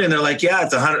their company, and they're like, "Yeah,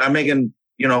 it's I'm making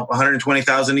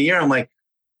 $120,000 a year." I'm like,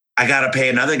 I got to pay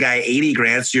another guy 80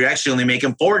 grand. So you're actually only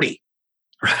making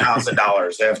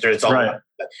 $40,000 after it's all done.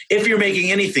 If you're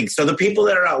making anything. So the people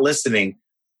that are out listening,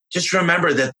 just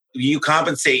remember that you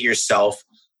compensate yourself.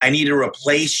 I need to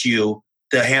replace you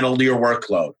to handle your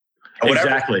workload. And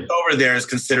whatever over there is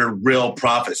considered real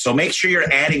profit. So make sure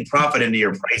you're adding profit into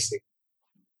your pricing.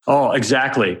 Oh,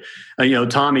 exactly.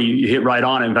 Tommy, you hit right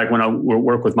on it. In fact, when I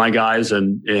work with my guys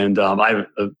and I have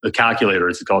a calculator,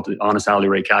 it's called the honest hourly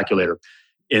rate calculator.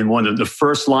 And one of the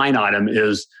first line item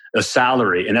is a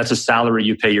salary, and that's a salary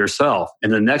you pay yourself.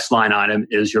 And the next line item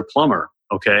is your plumber.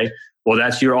 Okay. Well,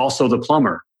 you're also the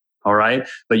plumber. All right.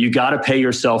 But you got to pay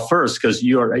yourself first because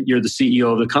you're the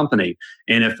CEO of the company.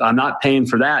 And if I'm not paying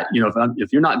for that,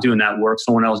 if you're not doing that work,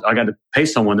 someone else, I got to pay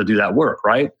someone to do that work.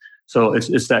 Right. So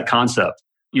it's that concept.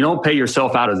 You don't pay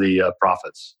yourself out of the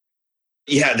profits.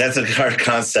 Yeah, that's a hard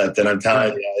concept. And I'm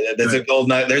telling you, there's a gold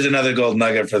nugget. There's another gold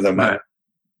nugget for them. Right.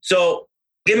 So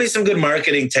give me some good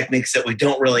marketing techniques that we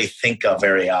don't really think of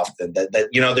very often. That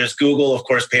there's Google, of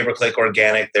course, pay-per-click,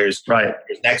 organic. There's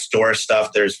Nextdoor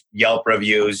stuff. There's Yelp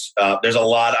reviews. There's a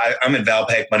lot. I'm in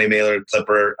Valpak, Money Mailer,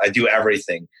 Clipper. I do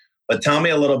everything. But tell me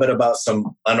a little bit about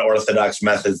some unorthodox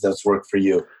methods that's worked for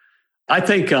you. I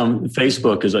think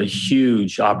Facebook is a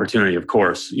huge opportunity. Of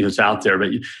course, it's out there.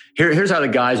 But here's how the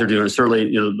guys are doing.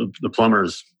 Certainly, the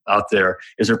plumbers out there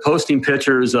is they're posting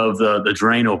pictures of the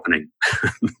drain opening,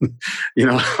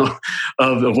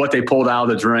 of what they pulled out of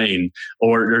the drain,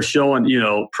 or they're showing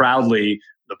proudly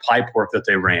the pipe work that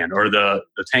they ran, or the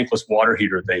tankless water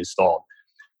heater they installed.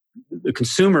 The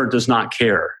consumer does not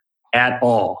care at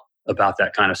all about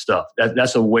that kind of stuff.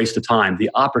 That's a waste of time. The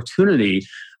opportunity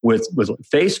with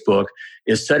Facebook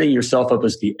is setting yourself up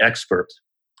as the expert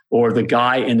or the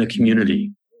guy in the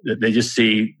community. They just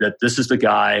see that this is the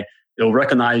guy. They'll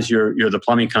recognize you're the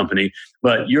plumbing company,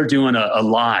 but you're doing a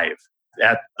live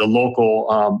at the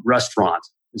local restaurant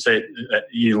and say,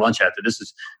 eating lunch at it.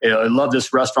 I love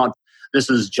this restaurant. This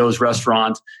is Joe's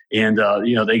restaurant, and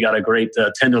they got a great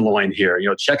tenderloin here.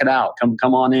 Check it out.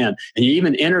 Come on in, and you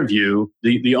even interview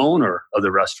the owner of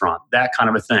the restaurant. That kind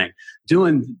of a thing.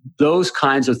 Doing those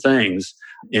kinds of things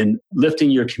and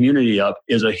lifting your community up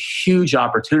is a huge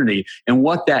opportunity. And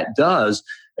what that does,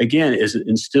 again, is it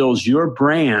instills your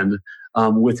brand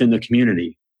within the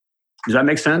community. Does that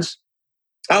make sense?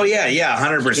 Oh yeah,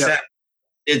 100%. Yeah.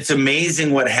 It's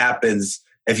amazing what happens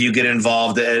if you get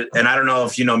involved. And I don't know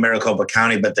if you know Maricopa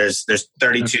County, but there's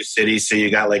 32 cities. So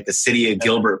you got like the City of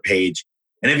Gilbert page.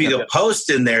 And if you go post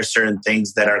in there certain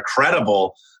things that are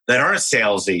credible, that aren't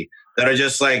salesy, that are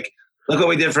just like, look what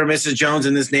we did for Mrs. Jones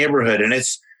in this neighborhood. And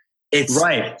it's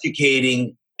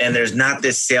educating, and there's not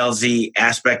this salesy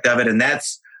aspect of it. And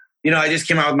that's, I just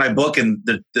came out with my book, and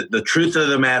the truth of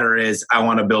the matter is I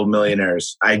want to build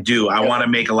millionaires. I do. I want to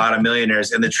make a lot of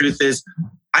millionaires. And the truth is,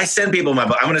 I send people my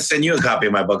book. I'm going to send you a copy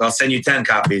of my book. I'll send you 10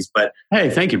 copies. But hey,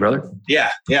 thank you, brother. Yeah.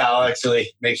 I'll actually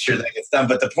make sure that gets done.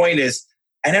 But the point is,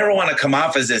 I never want to come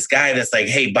off as this guy that's like,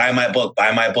 hey, buy my book,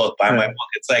 buy my book, buy my book.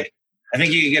 It's like, I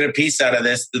think you can get a piece out of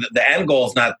this. The end goal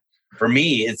is not for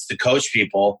me. It's to coach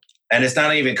people. And it's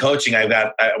not even coaching.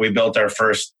 We built our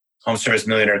first Home Service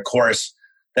Millionaire course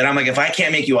that I'm like, if I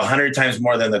can't make you 100 times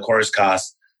more than the course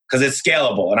costs, because it's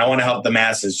scalable and I want to help the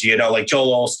masses, like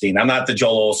Joel Osteen. I'm not the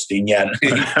Joel Osteen yet.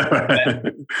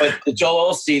 but the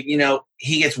Joel Osteen,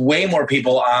 he gets way more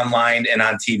people online and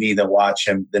on TV that watch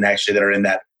him than actually that are in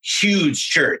that huge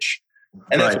church.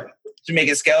 And that's to make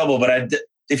it scalable. But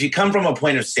if you come from a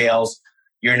point of sales,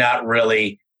 you're not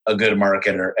really a good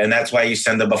marketer. And that's why you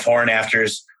send the before and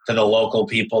afters to the local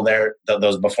people there.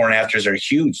 Those before and afters are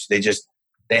huge.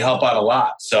 They help out a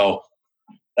lot. So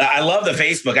I love the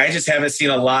Facebook. I just haven't seen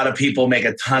a lot of people make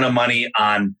a ton of money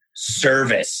on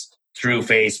service through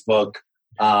Facebook.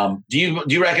 Do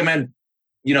you recommend,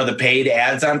 the paid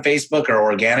ads on Facebook or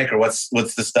organic, or what's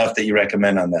the stuff that you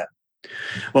recommend on that?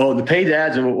 Well, the paid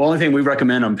ads, the only thing we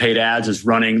recommend on paid ads is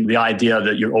running the idea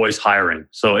that you're always hiring.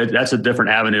 So that's a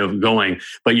different avenue of going.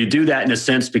 But you do that in a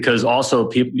sense because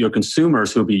also your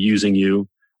consumers who will be using you,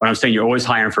 or I'm saying you're always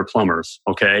hiring for plumbers,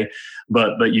 okay?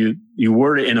 But you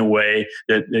word it in a way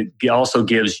that also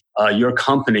gives your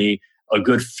company a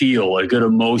good feel, a good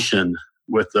emotion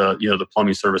with the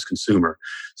plumbing service consumer.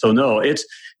 So no, it's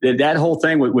that whole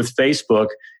thing with Facebook.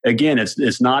 Again,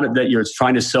 it's not that you're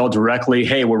trying to sell directly.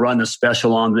 Hey, we're running a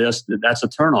special on this. That's a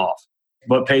turnoff.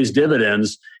 What pays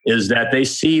dividends is that they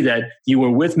see that you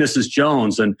were with Mrs.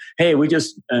 Jones, and hey, we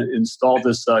just installed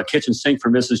this kitchen sink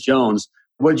for Mrs. Jones.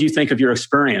 What did you think of your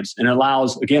experience? And it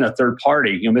allows, again, a third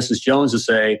party, Mrs. Jones, to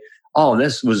say, oh,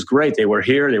 this was great. They were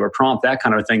here. They were prompt, that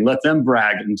kind of thing. Let them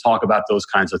brag and talk about those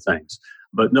kinds of things.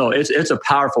 But no, it's a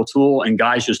powerful tool, and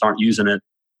guys just aren't using it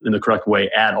in the correct way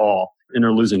at all, and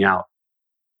they're losing out.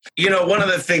 One of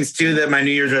the things too that my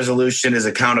New Year's resolution is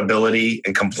accountability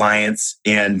and compliance.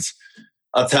 And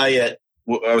I'll tell you,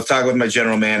 I was talking with my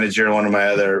general manager and one of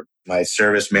my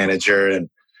service manager,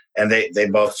 and they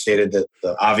both stated that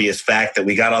the obvious fact that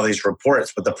we got all these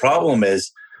reports. But the problem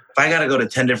is, if I got to go to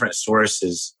 10 different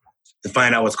sources to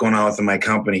find out what's going on within my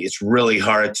company, it's really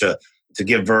hard to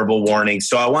give verbal warnings.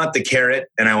 So I want the carrot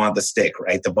and I want the stick,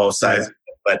 right? The both sides.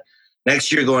 Yeah. But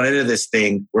next year going into this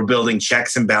thing, we're building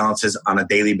checks and balances on a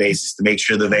daily basis to make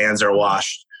sure the vans are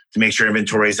washed, to make sure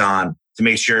inventory's on, to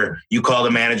make sure you call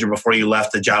the manager before you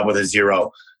left the job with a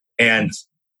 0. And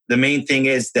the main thing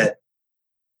is that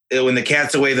when the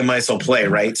cat's away, the mice will play,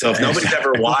 right? So if nobody's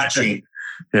ever watching,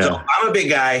 so I'm a big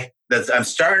guy. I'm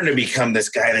starting to become this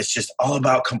guy that's just all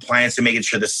about compliance and making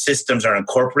sure the systems are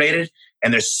incorporated.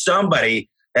 And there's somebody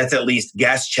that's at least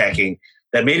guest checking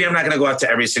that maybe I'm not going to go out to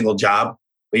every single job,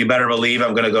 but you better believe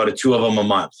I'm going to go to 2 of them a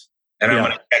month. And I'm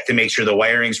going to check to make sure the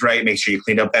wiring's right, make sure you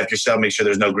cleaned up after yourself, make sure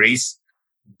there's no grease.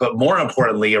 But more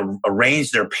importantly,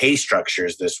 arrange their pay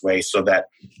structures this way so that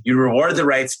you reward the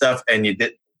right stuff and you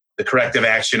did the corrective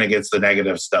action against the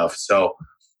negative stuff. So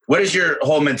what is your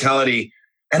whole mentality?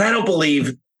 And I don't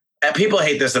believe, people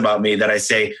hate this about me, that I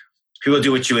say people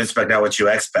do what you inspect, not what you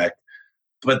expect.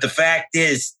 But the fact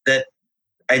is that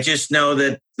I just know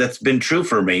that that's been true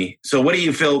for me. So what do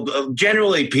you feel?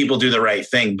 Generally, people do the right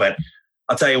thing, but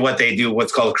I'll tell you what, they do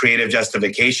what's called creative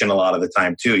justification a lot of the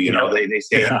time too. They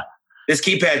say, this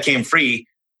keypad came free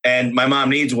and my mom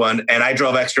needs one and I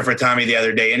drove extra for Tommy the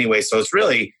other day anyway. So it's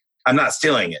really, I'm not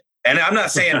stealing it. And I'm not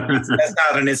saying that's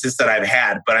not an instance that I've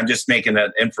had, but I'm just making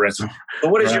an inference.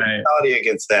 But what is your mentality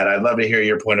against that? I'd love to hear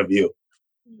your point of view.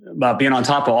 About being on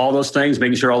top of all those things,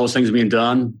 making sure all those things are being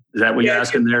done. Is that what you're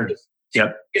asking there?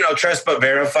 Yep. Trust but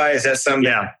verify. Is that something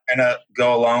you kind of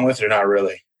go along with or not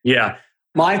really? Yeah.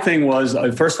 My thing was,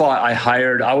 first of all,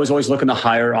 I was always looking to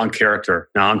hire on character.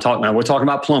 Now we're talking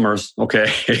about plumbers.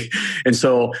 Okay. And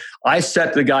so I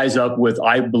set the guys up with,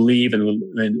 I believe and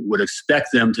would expect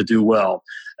them to do well.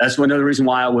 That's another reason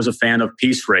why I was a fan of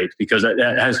piece rate, because that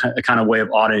has a kind of way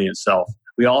of auditing itself.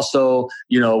 We also,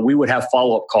 we would have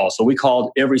follow-up calls. So we called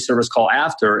every service call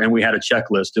after and we had a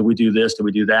checklist. Did we do this? Did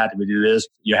we do that? Did we do this?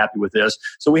 You happy with this?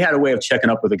 So we had a way of checking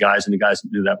up with the guys and the guys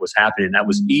knew that was happening. And that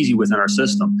was easy within our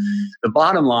system. The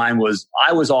bottom line was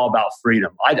I was all about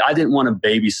freedom. I didn't want to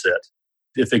babysit.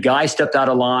 If the guy stepped out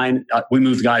of line, we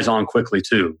moved guys on quickly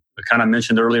too. I kind of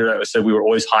mentioned earlier that I said we were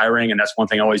always hiring, and that's one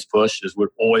thing I always push is we're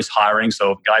always hiring.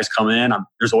 So if guys come in,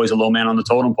 there's always a low man on the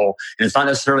totem pole. And it's not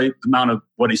necessarily the amount of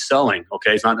what he's selling,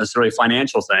 okay? It's not necessarily a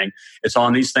financial thing. It's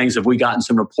on these things. If we gotten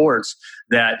some reports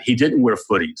that he didn't wear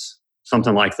footies,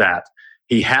 something like that.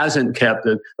 He hasn't kept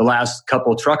the last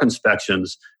couple of truck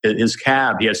inspections, his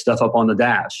cab, he had stuff up on the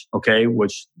dash, okay,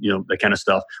 which, that kind of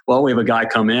stuff. Well, we have a guy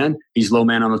come in, he's low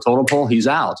man on the totem pole, he's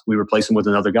out. We replace him with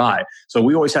another guy. So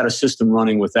we always had a system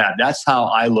running with that. That's how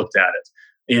I looked at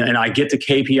it. And I get the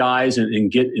KPIs and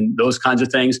get in those kinds of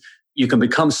things. You can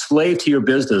become slave to your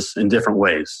business in different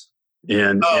ways.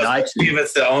 And I believe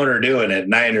it's the owner doing it.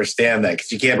 And I understand that because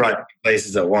you can't be in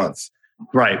places at once.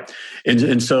 Right.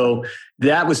 And so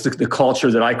that was the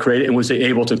culture that I created and was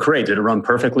able to create. Did it run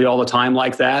perfectly all the time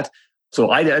like that?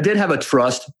 So I did have a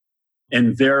trust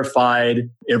and verified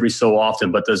every so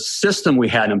often, but the system we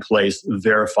had in place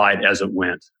verified as it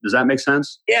went. Does that make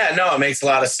sense? Yeah, no, it makes a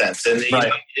lot of sense. And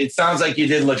it sounds like you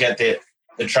did look at the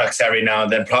trucks every now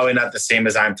and then, probably not the same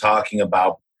as I'm talking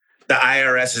about. The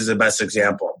IRS is the best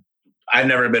example. I've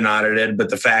never been audited, but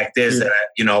the fact is that,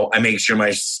 I make sure my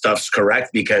stuff's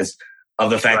correct because of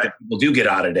the fact that people do get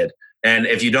audited. And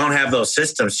if you don't have those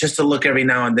systems, just to look every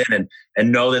now and then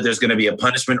and know that there's going to be a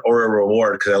punishment or a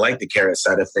reward, because I like the carrot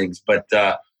side of things. But,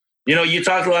 you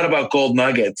talked a lot about gold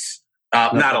nuggets.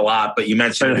 Not a lot, but you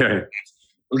mentioned it.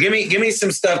 Well, give me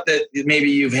some stuff that maybe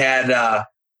you've had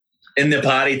in the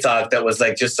Potty Talk that was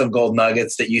like just some gold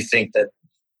nuggets that you think that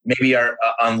maybe are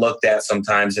unlooked at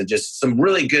sometimes, and just some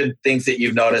really good things that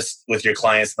you've noticed with your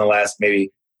clients in the last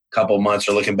maybe couple months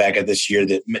or looking back at this year,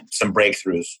 that some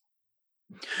breakthroughs.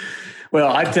 Well,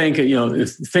 I think,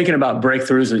 thinking about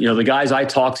breakthroughs, the guys I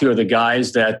talk to are the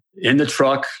guys that in the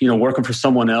truck, working for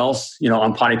someone else,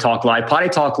 on Potty Talk Live. Potty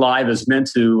Talk Live is meant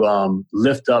to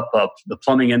lift up the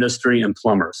plumbing industry and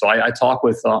plumbers. So I talk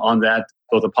with on that,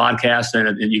 both a podcast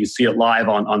and you can see it live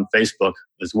on Facebook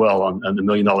as well on the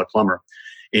Million Dollar Plumber.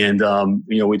 And,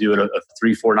 we do it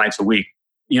 3-4 nights a week.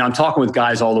 I'm talking with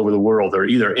guys all over the world. They're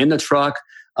either in the truck,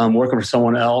 working for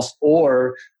someone else,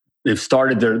 or they've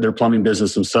started their plumbing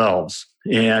business themselves.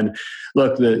 And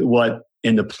look, what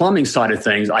in the plumbing side of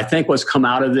things, I think what's come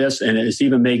out of this, and it's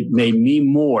even made me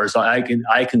more, so I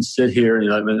can sit here,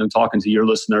 and I'm talking to your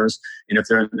listeners, and if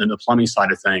they're in the plumbing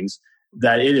side of things,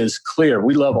 that it is clear.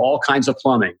 We love all kinds of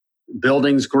plumbing.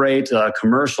 Building's great,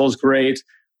 commercial's great,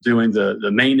 doing the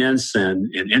maintenance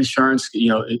and insurance,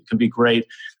 it can be great.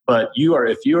 But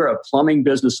if you're a plumbing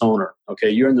business owner, okay,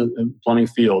 you're in the plumbing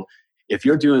field, if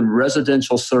you're doing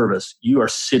residential service, you are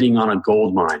sitting on a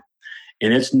gold mine.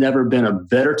 And it's never been a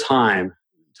better time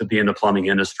to be in the plumbing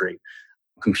industry.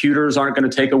 Computers aren't going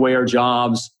to take away our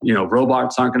jobs.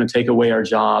 Robots aren't going to take away our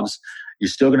jobs. You're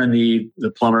still going to need the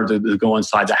plumber to go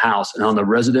inside the house. And on the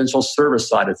residential service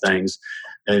side of things,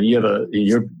 and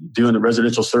you're doing the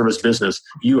residential service business,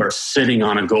 you are sitting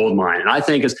on a gold mine. And I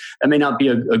think that may not be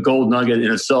a gold nugget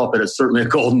in itself, but it's certainly a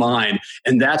gold mine.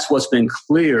 And that's what's been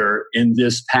clear in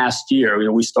this past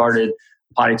year. We started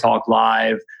Potty Talk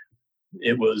Live.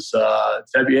 It was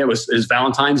February. It was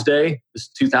Valentine's Day. It's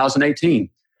 2018,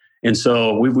 and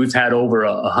so we've had over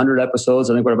 100 episodes.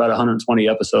 I think we're about 120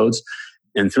 episodes,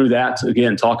 and through that,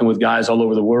 again, talking with guys all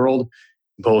over the world,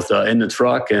 both in the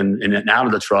truck and out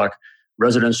of the truck.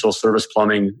 Residential service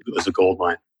plumbing is a gold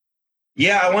mine.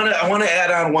 Yeah, I want to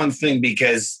add on one thing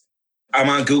because I'm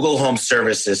on Google Home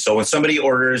Services. So when somebody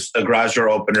orders a garage door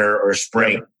opener or a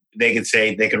spring, they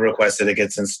could request that it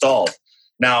gets installed.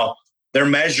 Now, they're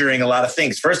measuring a lot of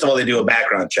things. First of all, they do a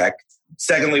background check.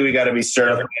 Secondly, we got to be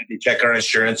certified. They check our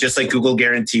insurance, just like Google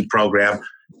Guarantee Program.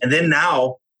 And then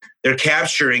now they're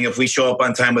capturing if we show up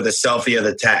on time with a selfie of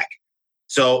the tech.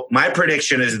 So my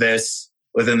prediction is this: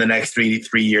 within the next three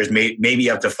years, maybe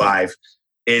up to 5,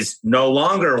 is no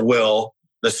longer will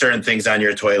the certain things on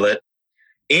your toilet,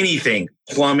 anything,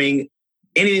 plumbing,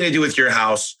 anything to do with your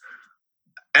house,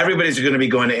 everybody's going to be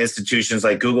going to institutions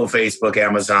like Google, Facebook,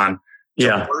 Amazon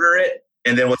to order it.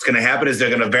 And then what's going to happen is they're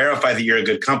going to verify that you're a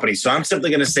good company. So I'm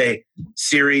simply going to say,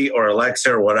 Siri or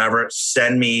Alexa or whatever,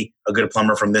 send me a good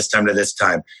plumber from this time to this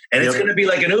time. And it's going to be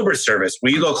like an Uber service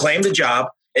where you go claim the job.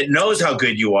 It knows how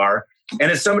good you are.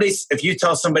 And if you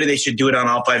tell somebody they should do it on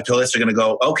all 5 toilets, they're going to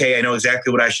go, okay, I know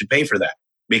exactly what I should pay for that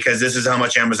because this is how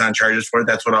much Amazon charges for it.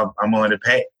 That's what I'm willing to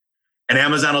pay. And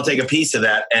Amazon will take a piece of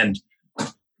that. And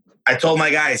I told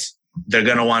my guys, they're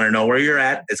going to want to know where you're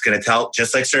at. It's going to tell,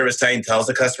 just like Service Time tells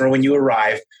the customer when you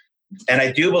arrive. And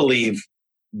I do believe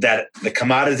that the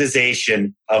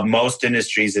commoditization of most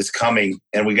industries is coming,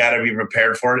 and we got to be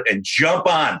prepared for it and jump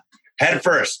on head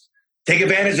first. Take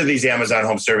advantage of these Amazon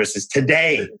Home Services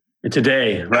today.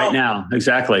 Right now.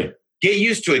 Exactly. Get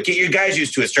used to it. Get your guys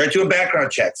used to it. Start doing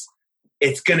background checks.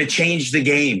 It's going to change the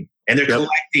game. And they're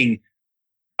collecting.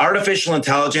 Artificial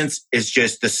intelligence is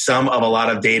just the sum of a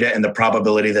lot of data and the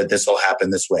probability that this will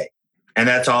happen this way. And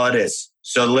that's all it is.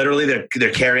 So literally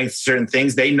they're carrying certain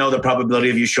things. They know the probability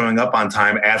of you showing up on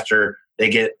time after they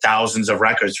get thousands of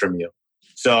records from you.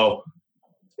 So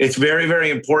it's very, very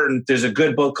important. There's a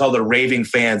good book called The Raving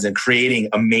Fans and creating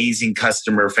amazing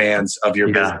customer fans of your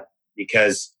business.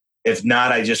 Because if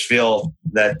not, I just feel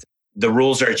that the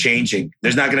rules are changing.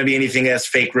 There's not going to be anything as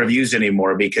fake reviews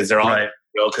anymore because they're all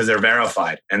because they're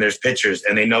verified and there's pictures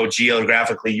and they know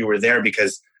geographically you were there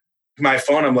because my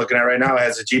phone I'm looking at right now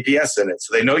has a GPS in it.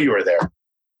 So they know you were there.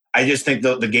 I just think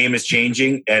the game is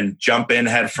changing, and jump in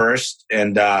head first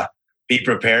and be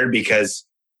prepared, because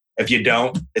if you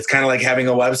don't, it's kind of like having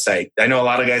a website. I know a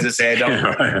lot of guys that say I don't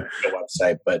have a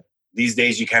website, but these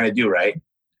days you kind of do, right?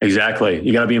 Exactly.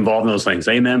 You got to be involved in those things.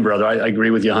 Amen, brother. I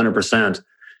agree with you 100%.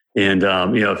 And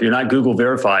if you're not Google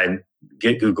verified,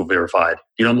 get Google verified.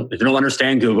 If you don't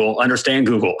understand Google, understand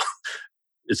Google.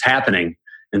 It's happening.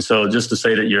 And so just to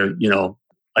say that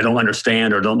I don't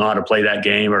understand or don't know how to play that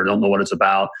game or don't know what it's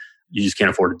about, you just can't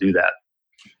afford to do that.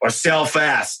 Or sell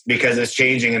fast, because it's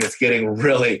changing and it's getting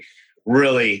really,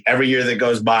 really, every year that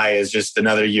goes by is just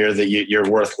another year that you're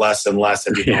worth less and less.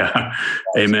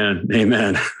 Amen.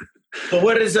 Amen. So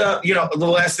what is, the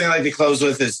last thing I like to close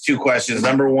with is 2 questions.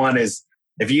 Number one is,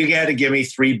 if you had to give me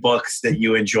 3 books that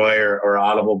you enjoy or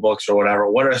Audible books or whatever,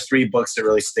 what are 3 books that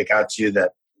really stick out to you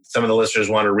that some of the listeners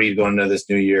want to read going into this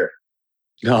new year?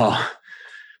 Oh,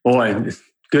 boy,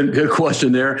 good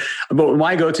question there. But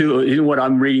my go-to, what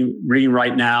I'm reading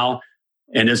right now,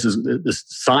 and this is The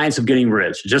Science of Getting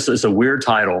Rich. It's a weird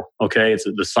title, okay? It's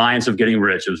The Science of Getting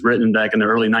Rich. It was written back in the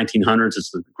early 1900s.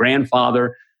 It's the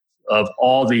grandfather of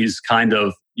all these kind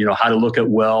of, how to look at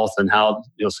wealth and how,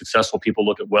 successful people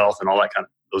look at wealth and all that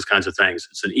those kinds of things.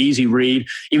 It's an easy read,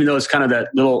 even though it's kind of that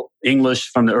little English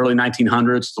from the early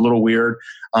 1900s. It's a little weird,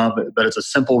 but it's a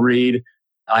simple read.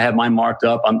 I have mine marked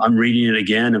up. I'm reading it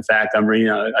again. In fact, I've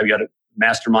got a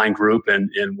mastermind group and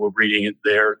we're reading it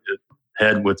there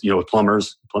head with, with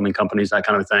plumbers, plumbing companies, that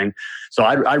kind of thing. So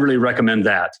I really recommend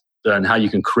that and how you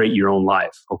can create your own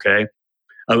life. Okay.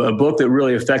 A book that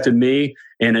really affected me.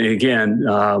 And again,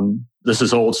 this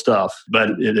is old stuff, but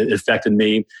it affected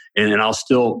me, and I'll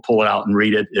still pull it out and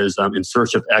read it, is In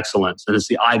Search of Excellence. And it's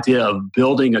the idea of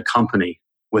building a company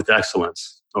with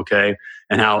excellence, okay?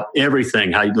 And how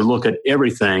you look at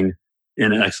everything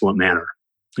in an excellent manner.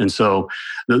 And so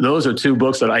those are two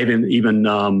books that I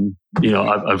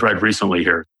I've read recently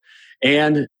here.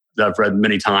 And that I've read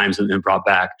many times and brought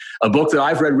back. A book that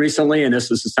I've read recently, and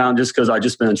this is found just because I've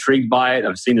just been intrigued by it.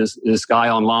 I've seen this guy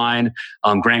online,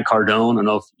 Grant Cardone. I don't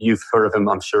know if you've heard of him,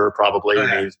 I'm sure, probably.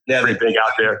 Okay. He's pretty big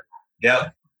out there.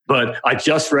 Yep. But I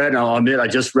just read, and I'll admit,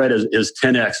 his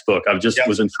 10X book. I just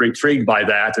was intrigued by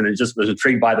that, and it just was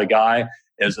intrigued by the guy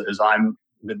as I'm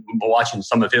been watching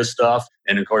some of his stuff.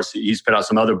 And of course, he's put out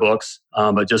some other books,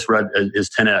 but just read his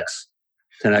 10X.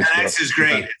 10X is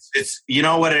great. It's you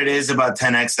know what it is about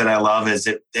 10X that I love is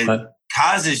it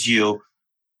causes you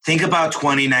think about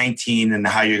 2019 and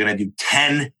how you're going to do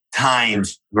 10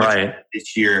 times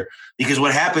this year. Because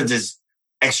what happens is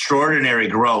extraordinary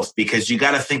growth, because you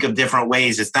got to think of different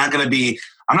ways. It's not going to be,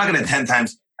 I'm not going to 10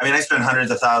 times. I mean, I spend hundreds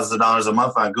of thousands of dollars a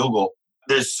month on Google.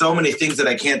 There's so many things that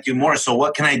I can't do more. So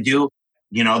what can I do?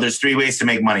 There's 3 ways to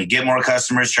make money. Get more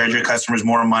customers, charge your customers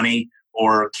more money,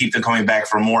 or keep them coming back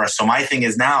for more. So my thing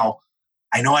is now,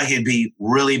 I know I could be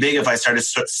really big if I started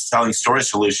selling storage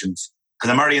solutions,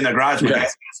 because I'm already in the garage. My guys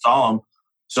can install them.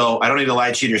 So I don't need a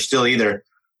light cheater still either.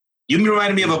 You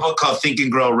reminded me of a book called Think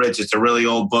and Grow Rich. It's a really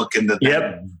old book and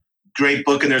great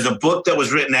book. And there's a book that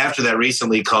was written after that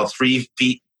recently called 3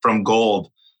 Feet from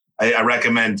Gold. I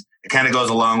recommend. It kind of goes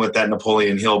along with that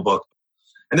Napoleon Hill book.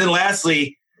 And then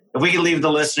lastly, if we could leave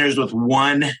the listeners with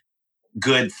one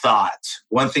good thought,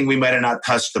 one thing we might have not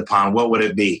touched upon, what would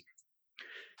it be?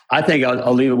 I think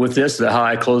I'll leave it with this, how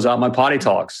I close out my potty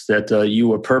talks, that you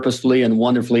were purposefully and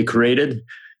wonderfully created,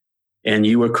 and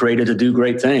you were created to do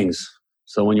great things.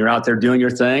 So when you're out there doing your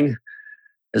thing,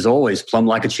 as always, plumb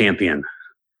like a champion.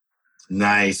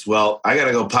 Nice. Well, I got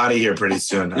to go potty here pretty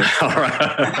soon. All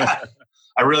right.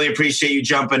 I really appreciate you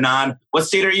jumping on. What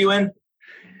state are you in?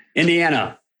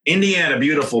 Indiana.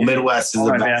 Beautiful. Midwest is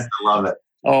the best. Man. I love it.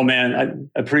 Oh, man. I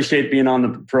appreciate being on the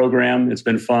program. It's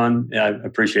been fun. Yeah, I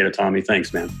appreciate it, Tommy.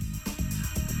 Thanks, man.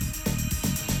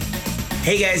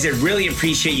 Hey, guys, I really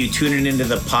appreciate you tuning into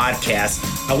the podcast.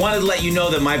 I wanted to let you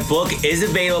know that my book is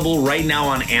available right now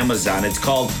on Amazon. It's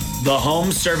called The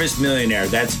Home Service Millionaire.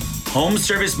 That's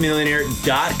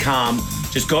homeservicemillionaire.com.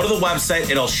 Just go to the website.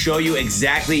 It'll show you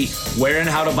exactly where and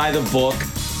how to buy the book.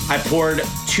 I poured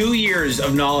 2 years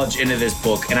of knowledge into this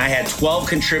book, and I had 12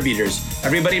 contributors.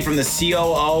 Everybody from the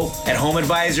COO at Home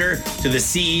Advisor to the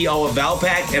CEO of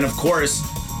Valpak, and of course,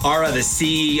 Ara, the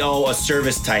CEO of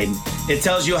Service Titan. It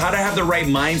tells you how to have the right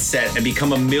mindset and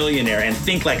become a millionaire and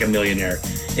think like a millionaire.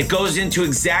 It goes into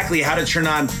exactly how to turn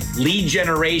on lead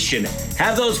generation.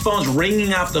 Have those phones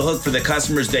ringing off the hook for the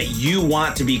customers that you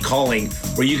want to be calling,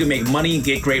 where you can make money and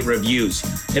get great reviews.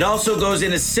 It also goes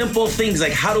into simple things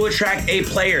like how to attract A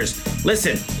players.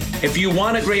 Listen, if you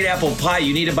want a great apple pie,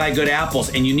 you need to buy good apples,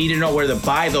 and you need to know where to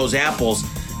buy those apples.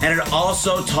 And it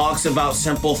also talks about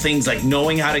simple things like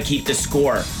knowing how to keep the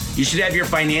score. You should have your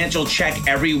financial check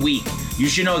every week. You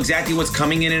should know exactly what's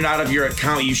coming in and out of your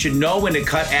account. You should know when to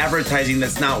cut advertising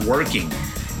that's not working.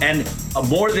 And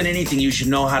more than anything, you should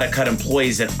know how to cut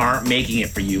employees that aren't making it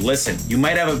for you. Listen, you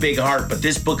might have a big heart, but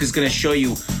this book is going to show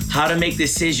you how to make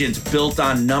decisions built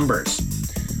on numbers.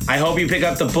 I hope you pick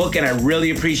up the book, and I really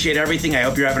appreciate everything. I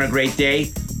hope you're having a great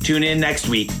day. Tune in next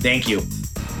week. Thank you.